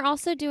 And you're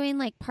also doing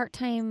like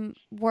part-time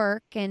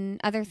work and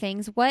other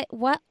things. What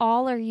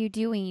all are you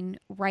doing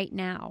right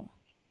now?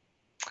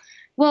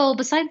 Well,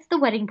 besides the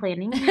wedding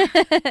planning,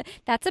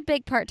 That's a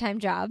big part-time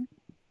job.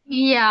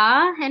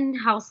 yeah, and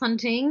house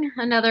hunting,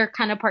 another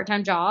kind of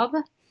part-time job.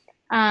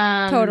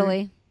 Um,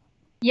 Totally.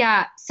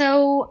 yeah,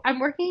 so I'm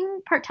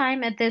working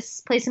part-time at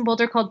this place in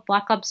Boulder called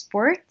Black Ops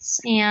Sports,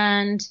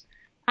 and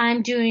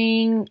I'm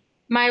doing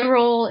my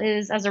role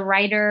is as a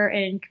writer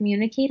and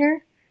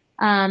communicator.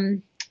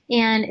 Um,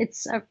 and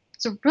it's a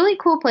really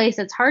cool place.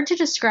 It's hard to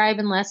describe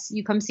unless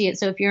you come see it.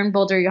 So if you're in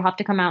Boulder, you'll have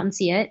to come out and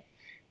see it.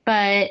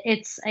 But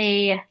it's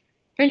a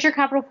venture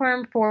capital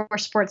firm for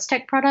sports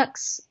tech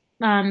products.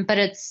 But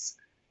it's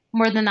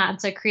more than that.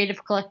 It's a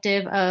creative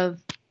collective of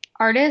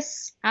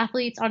artists,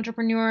 athletes,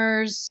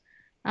 entrepreneurs,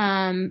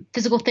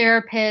 physical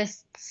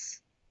therapists,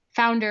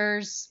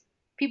 founders,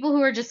 people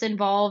who are just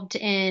involved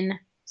in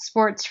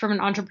sports from an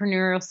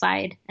entrepreneurial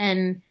side.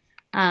 And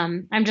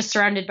I'm just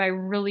surrounded by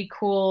really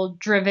cool,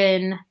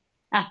 driven,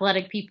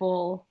 athletic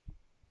people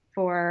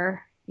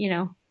for,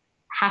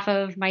 half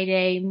of my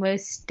day,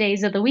 most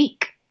days of the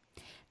week.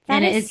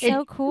 That And is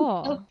so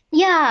cool.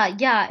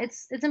 yeah,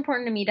 it's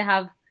important to me to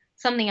have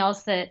something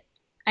else that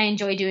I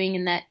enjoy doing,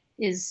 and that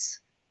is,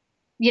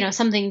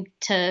 something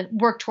to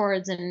work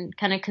towards and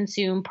kind of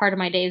consume part of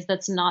my days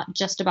that's not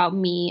just about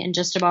me and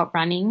just about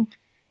running.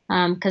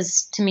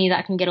 Because to me,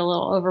 that can get a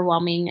little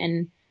overwhelming,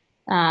 and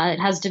it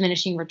has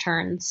diminishing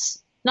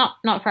returns.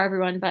 Not for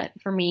everyone, but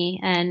for me.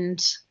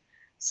 And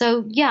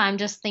so, yeah, I'm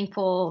just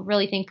thankful,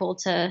 really thankful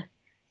to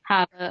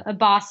have a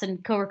boss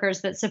and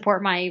coworkers that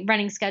support my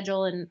running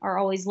schedule and are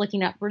always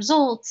looking up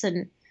results,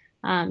 and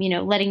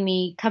letting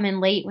me come in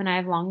late when I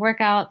have long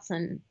workouts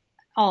and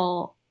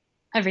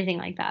everything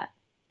like that.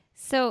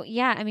 So,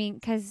 yeah, I mean,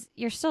 because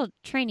you're still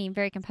training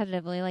very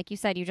competitively. Like you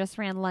said, you just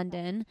ran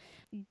London,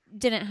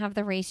 didn't have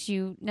the race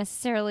you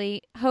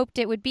necessarily hoped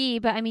it would be,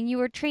 but I mean, you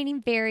were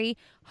training very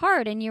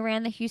hard, and you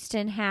ran the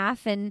Houston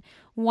half and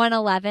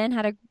 1:11,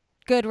 had a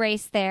good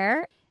race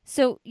there.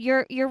 So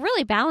you're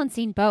really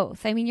balancing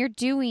both. I mean, you're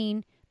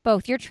doing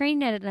both. You're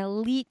training at an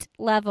elite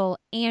level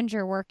and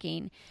you're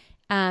working.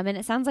 And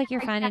it sounds like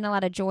you're finding a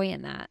lot of joy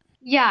in that.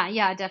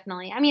 Yeah,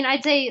 definitely. I mean,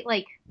 I'd say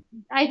like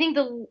I think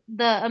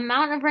the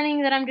amount of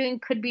running that I'm doing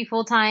could be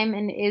full time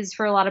and is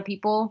for a lot of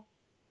people,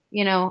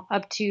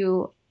 up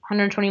to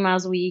 120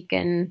 miles a week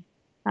and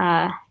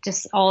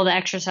just all the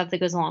extra stuff that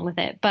goes along with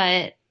it.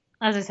 But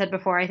as I said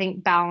before, I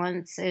think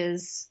balance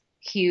is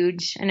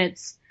huge and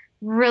it's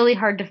really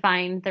hard to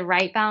find the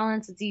right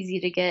balance. It's easy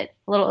to get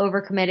a little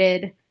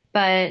overcommitted,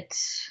 but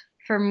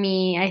for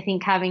me, I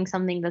think having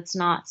something that's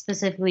not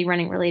specifically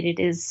running related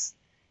is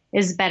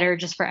better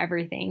just for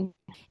everything.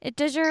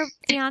 Does your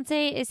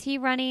fiance, is he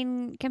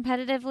running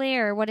competitively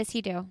or what does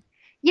he do?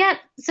 Yeah,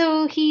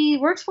 so he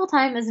works full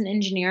time as an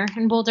engineer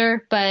in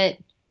Boulder, but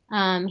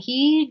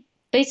he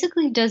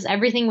basically does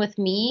everything with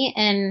me,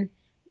 and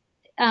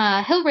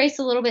he'll race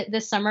a little bit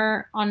this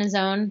summer on his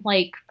own,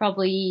 like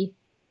probably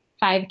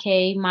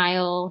 5K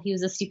mile. He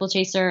was a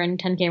steeplechaser and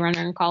 10K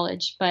runner in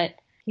college, but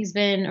he's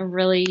been a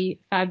really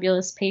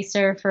fabulous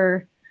pacer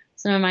for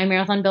some of my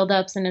marathon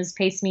buildups and has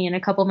paced me in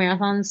a couple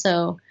marathons.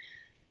 So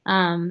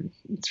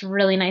it's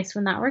really nice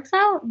when that works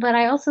out, but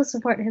I also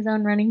support his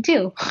own running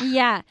too.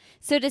 Yeah.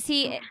 So does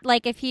he,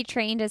 like, if he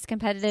trained as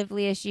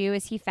competitively as you,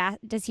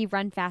 does he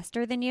run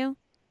faster than you?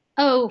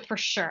 Oh, for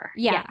sure.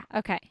 Yeah.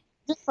 Okay.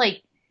 Just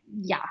like,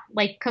 yeah,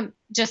 like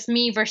just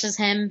me versus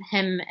him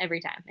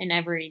every time in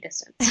every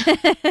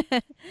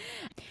distance.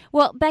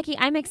 Well, Becky,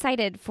 I'm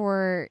excited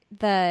for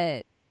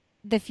the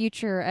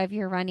future of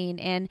your running,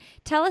 and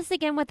tell us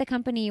again what the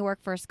company you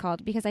work for is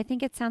called, because I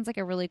think it sounds like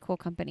a really cool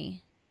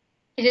company.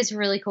 It is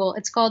really cool.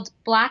 It's called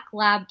Black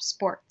Lab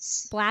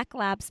Sports. Black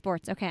Lab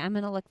Sports. Okay, I'm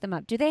going to look them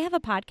up. Do they have a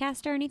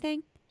podcast or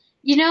anything?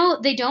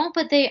 They don't,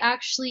 but they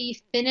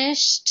actually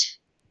finished.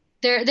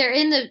 They're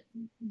in the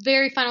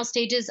very final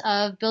stages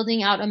of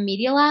building out a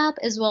media lab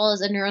as well as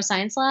a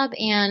neuroscience lab,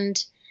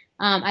 and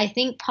I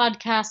think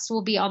podcasts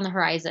will be on the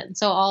horizon.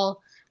 So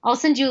I'll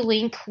send you a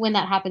link when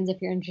that happens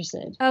if you're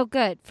interested. Oh,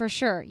 good. For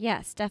sure.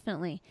 Yes,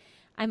 definitely.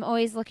 I'm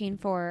always looking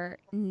for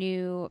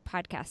new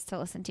podcasts to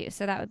listen to,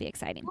 so that would be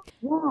exciting.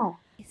 Wow.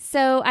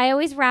 So I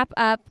always wrap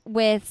up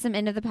with some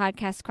end of the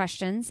podcast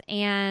questions,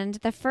 and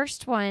the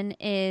first one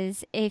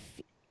is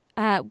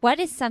what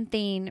is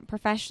something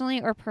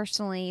professionally or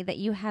personally that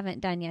you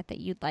haven't done yet that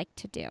you'd like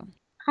to do?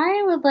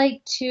 I would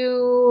like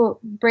to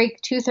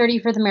break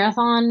 2:30 for the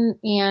marathon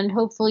and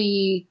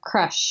hopefully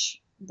crush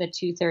the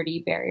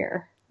 2:30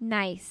 barrier.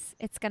 Nice.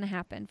 It's going to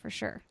happen for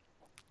sure.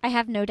 I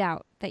have no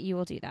doubt that you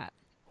will do that.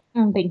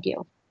 Thank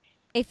you.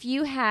 If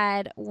you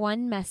had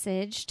one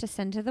message to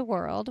send to the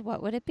world,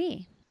 what would it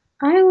be?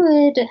 I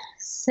would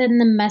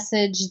send the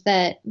message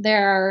that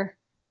there are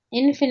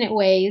infinite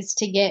ways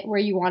to get where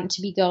you want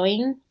to be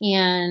going,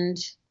 and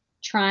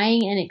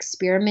trying and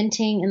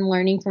experimenting and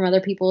learning from other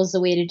people is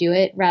the way to do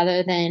it,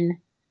 rather than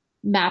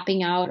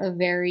mapping out a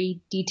very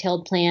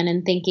detailed plan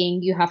and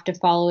thinking you have to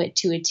follow it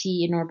to a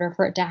T in order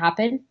for it to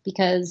happen,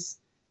 because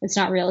it's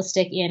not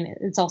realistic and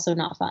it's also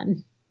not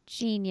fun.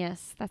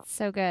 Genius. That's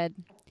so good.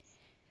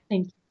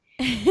 Thank you.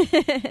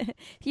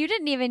 You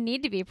didn't even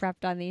need to be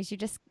prepped on these. You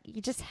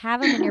just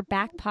have them in your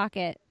back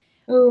pocket.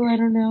 Oh, I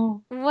don't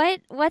know.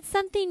 What's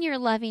something you're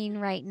loving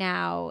right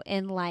now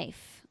in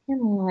life? In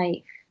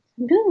life,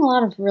 I'm doing a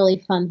lot of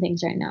really fun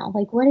things right now,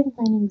 like wedding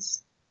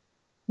planning's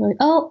really.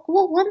 Oh,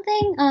 well, one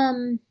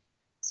thing.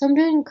 So I'm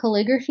doing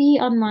calligraphy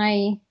on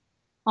my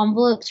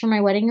envelopes for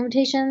my wedding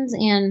invitations,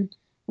 and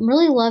I'm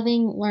really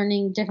loving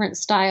learning different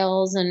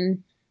styles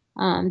and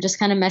just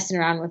kind of messing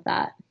around with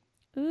that.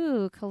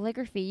 Ooh,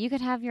 calligraphy. You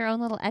could have your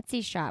own little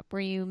Etsy shop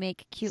where you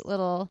make cute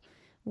little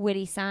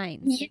witty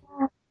signs.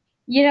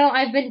 Yeah.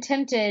 I've been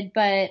tempted,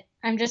 but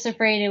I'm just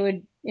afraid it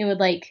would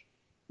like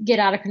get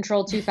out of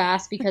control too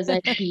fast because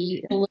I'd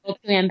be a little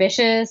too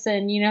ambitious,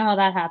 and you know how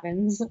that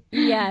happens.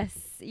 Yes.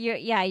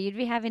 You'd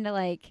be having to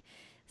like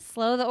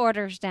slow the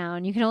orders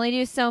down. You can only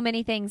do so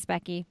many things,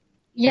 Becky.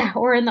 Yeah,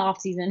 or in the off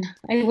season,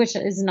 which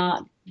is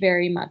not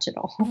very much at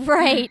all.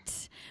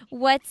 Right.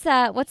 What's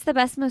the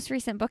best most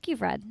recent book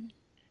you've read?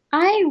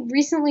 I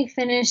recently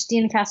finished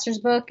Dean Castor's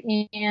book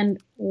and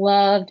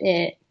loved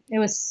it. It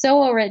was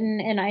so well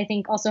written, and I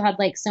think also had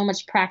like so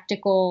much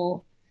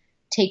practical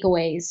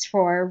takeaways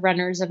for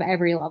runners of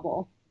every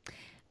level.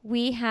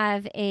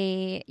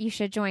 You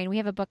should join. We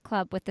have a book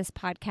club with this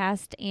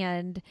podcast,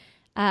 and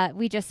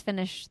we just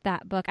finished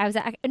that book.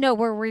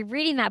 We're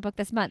rereading that book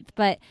this month,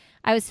 but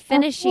I was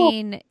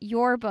finishing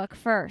your book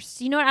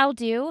first. You know what I'll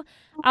do?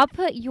 I'll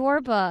put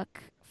your book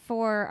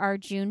for our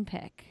June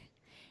pick.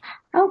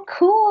 Oh,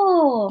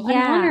 cool.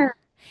 Yeah. An honor.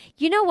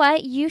 You know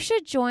what? You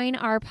should join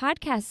our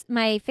podcast,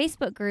 my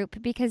Facebook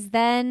group, because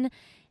then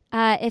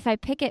if I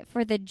pick it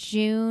for the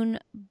June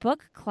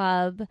book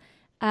club,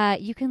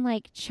 you can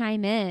like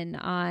chime in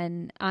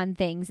on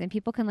things, and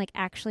people can like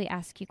actually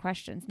ask you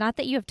questions. Not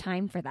that you have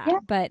time for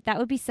that, but that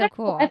would be so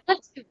cool. I'd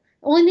love to. The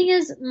only thing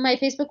is my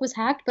Facebook was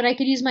hacked, but I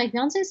could use my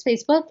fiance's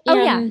Facebook. Oh,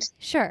 yeah.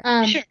 Sure.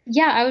 Sure.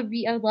 Yeah,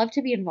 I would love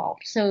to be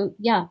involved. So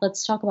yeah,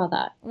 let's talk about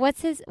that.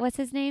 What's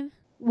his name?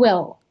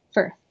 Will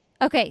Firth.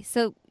 Okay,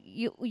 so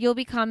you'll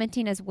be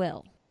commenting as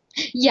Will.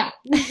 Yeah.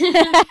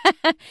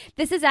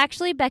 This is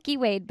actually Becky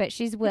Wade, but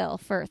she's Will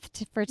for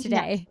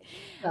today. Yes.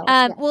 So,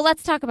 yes. Well,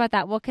 let's talk about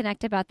that. We'll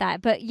connect about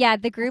that. But yeah,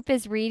 the group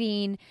is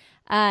reading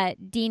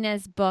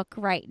Dina's book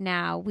right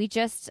now. We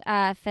just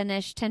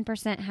finished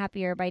 10%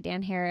 Happier by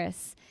Dan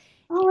Harris.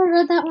 Oh, I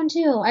read that one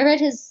too. I read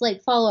his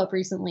like follow-up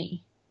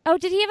recently. Oh,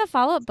 did he have a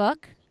follow-up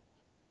book?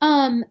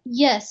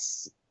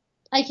 Yes.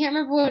 I can't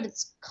remember what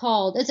it's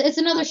called. It's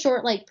another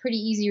short, like pretty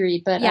easy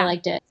read, but I Yeah.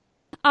 liked it.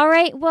 All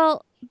right.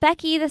 Well,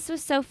 Becky, this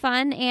was so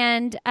fun.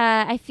 And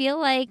I feel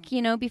like,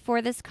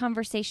 before this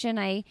conversation,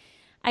 I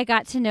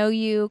got to know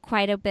you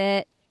quite a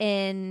bit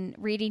in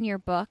reading your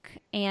book.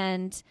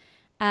 And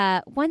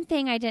one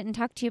thing I didn't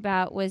talk to you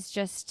about was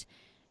just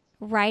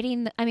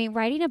writing.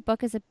 Writing a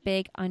book is a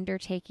big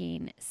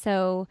undertaking.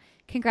 So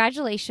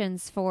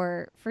congratulations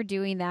for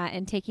doing that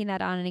and taking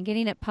that on and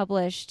getting it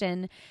published.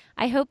 And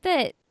I hope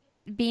that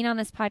being on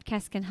this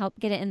podcast can help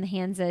get it in the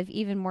hands of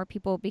even more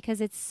people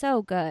because it's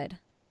so good.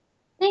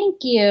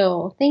 Thank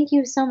you. Thank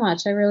you so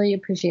much. I really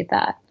appreciate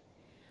that.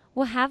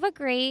 Well, have a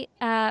great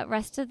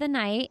rest of the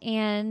night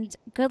and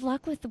good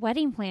luck with the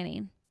wedding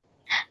planning.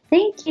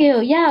 Thank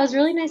you. Yeah, it was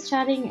really nice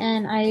chatting,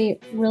 and I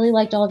really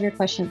liked all of your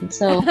questions.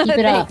 So keep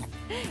it up.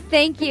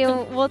 Thank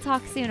you. We'll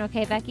talk soon,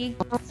 okay, Becky?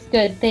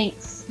 Good.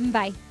 Thanks.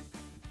 Bye.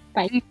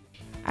 Bye.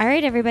 All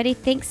right, everybody.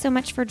 Thanks so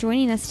much for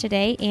joining us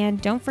today.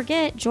 And don't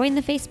forget, join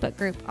the Facebook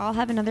group. I'll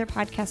have another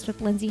podcast with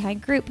Lindsay Hine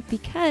group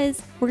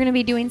because we're going to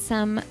be doing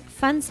some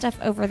fun stuff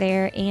over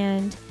there.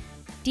 And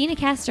Dina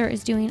Castor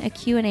is doing a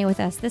Q&A with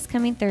us this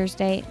coming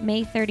Thursday,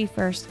 May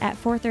 31st at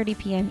 4:30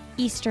 p.m.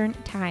 Eastern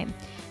Time.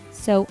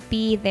 So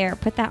be there.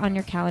 Put that on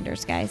your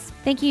calendars, guys.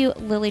 Thank you,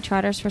 Lily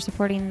Trotters, for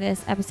supporting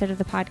this episode of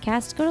the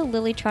podcast. Go to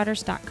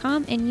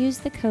lilytrotters.com and use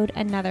the code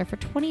ANOTHER for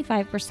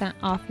 25%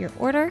 off your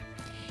order.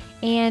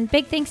 And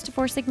big thanks to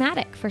Four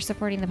Sigmatic for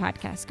supporting the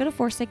podcast. Go to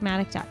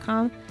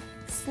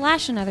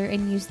foursigmatic.com/another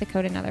and use the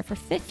code ANOTHER for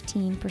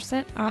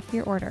 15% off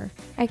your order.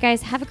 All right,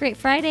 guys, have a great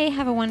Friday.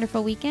 Have a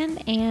wonderful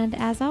weekend. And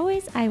as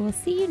always, I will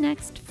see you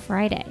next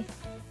Friday.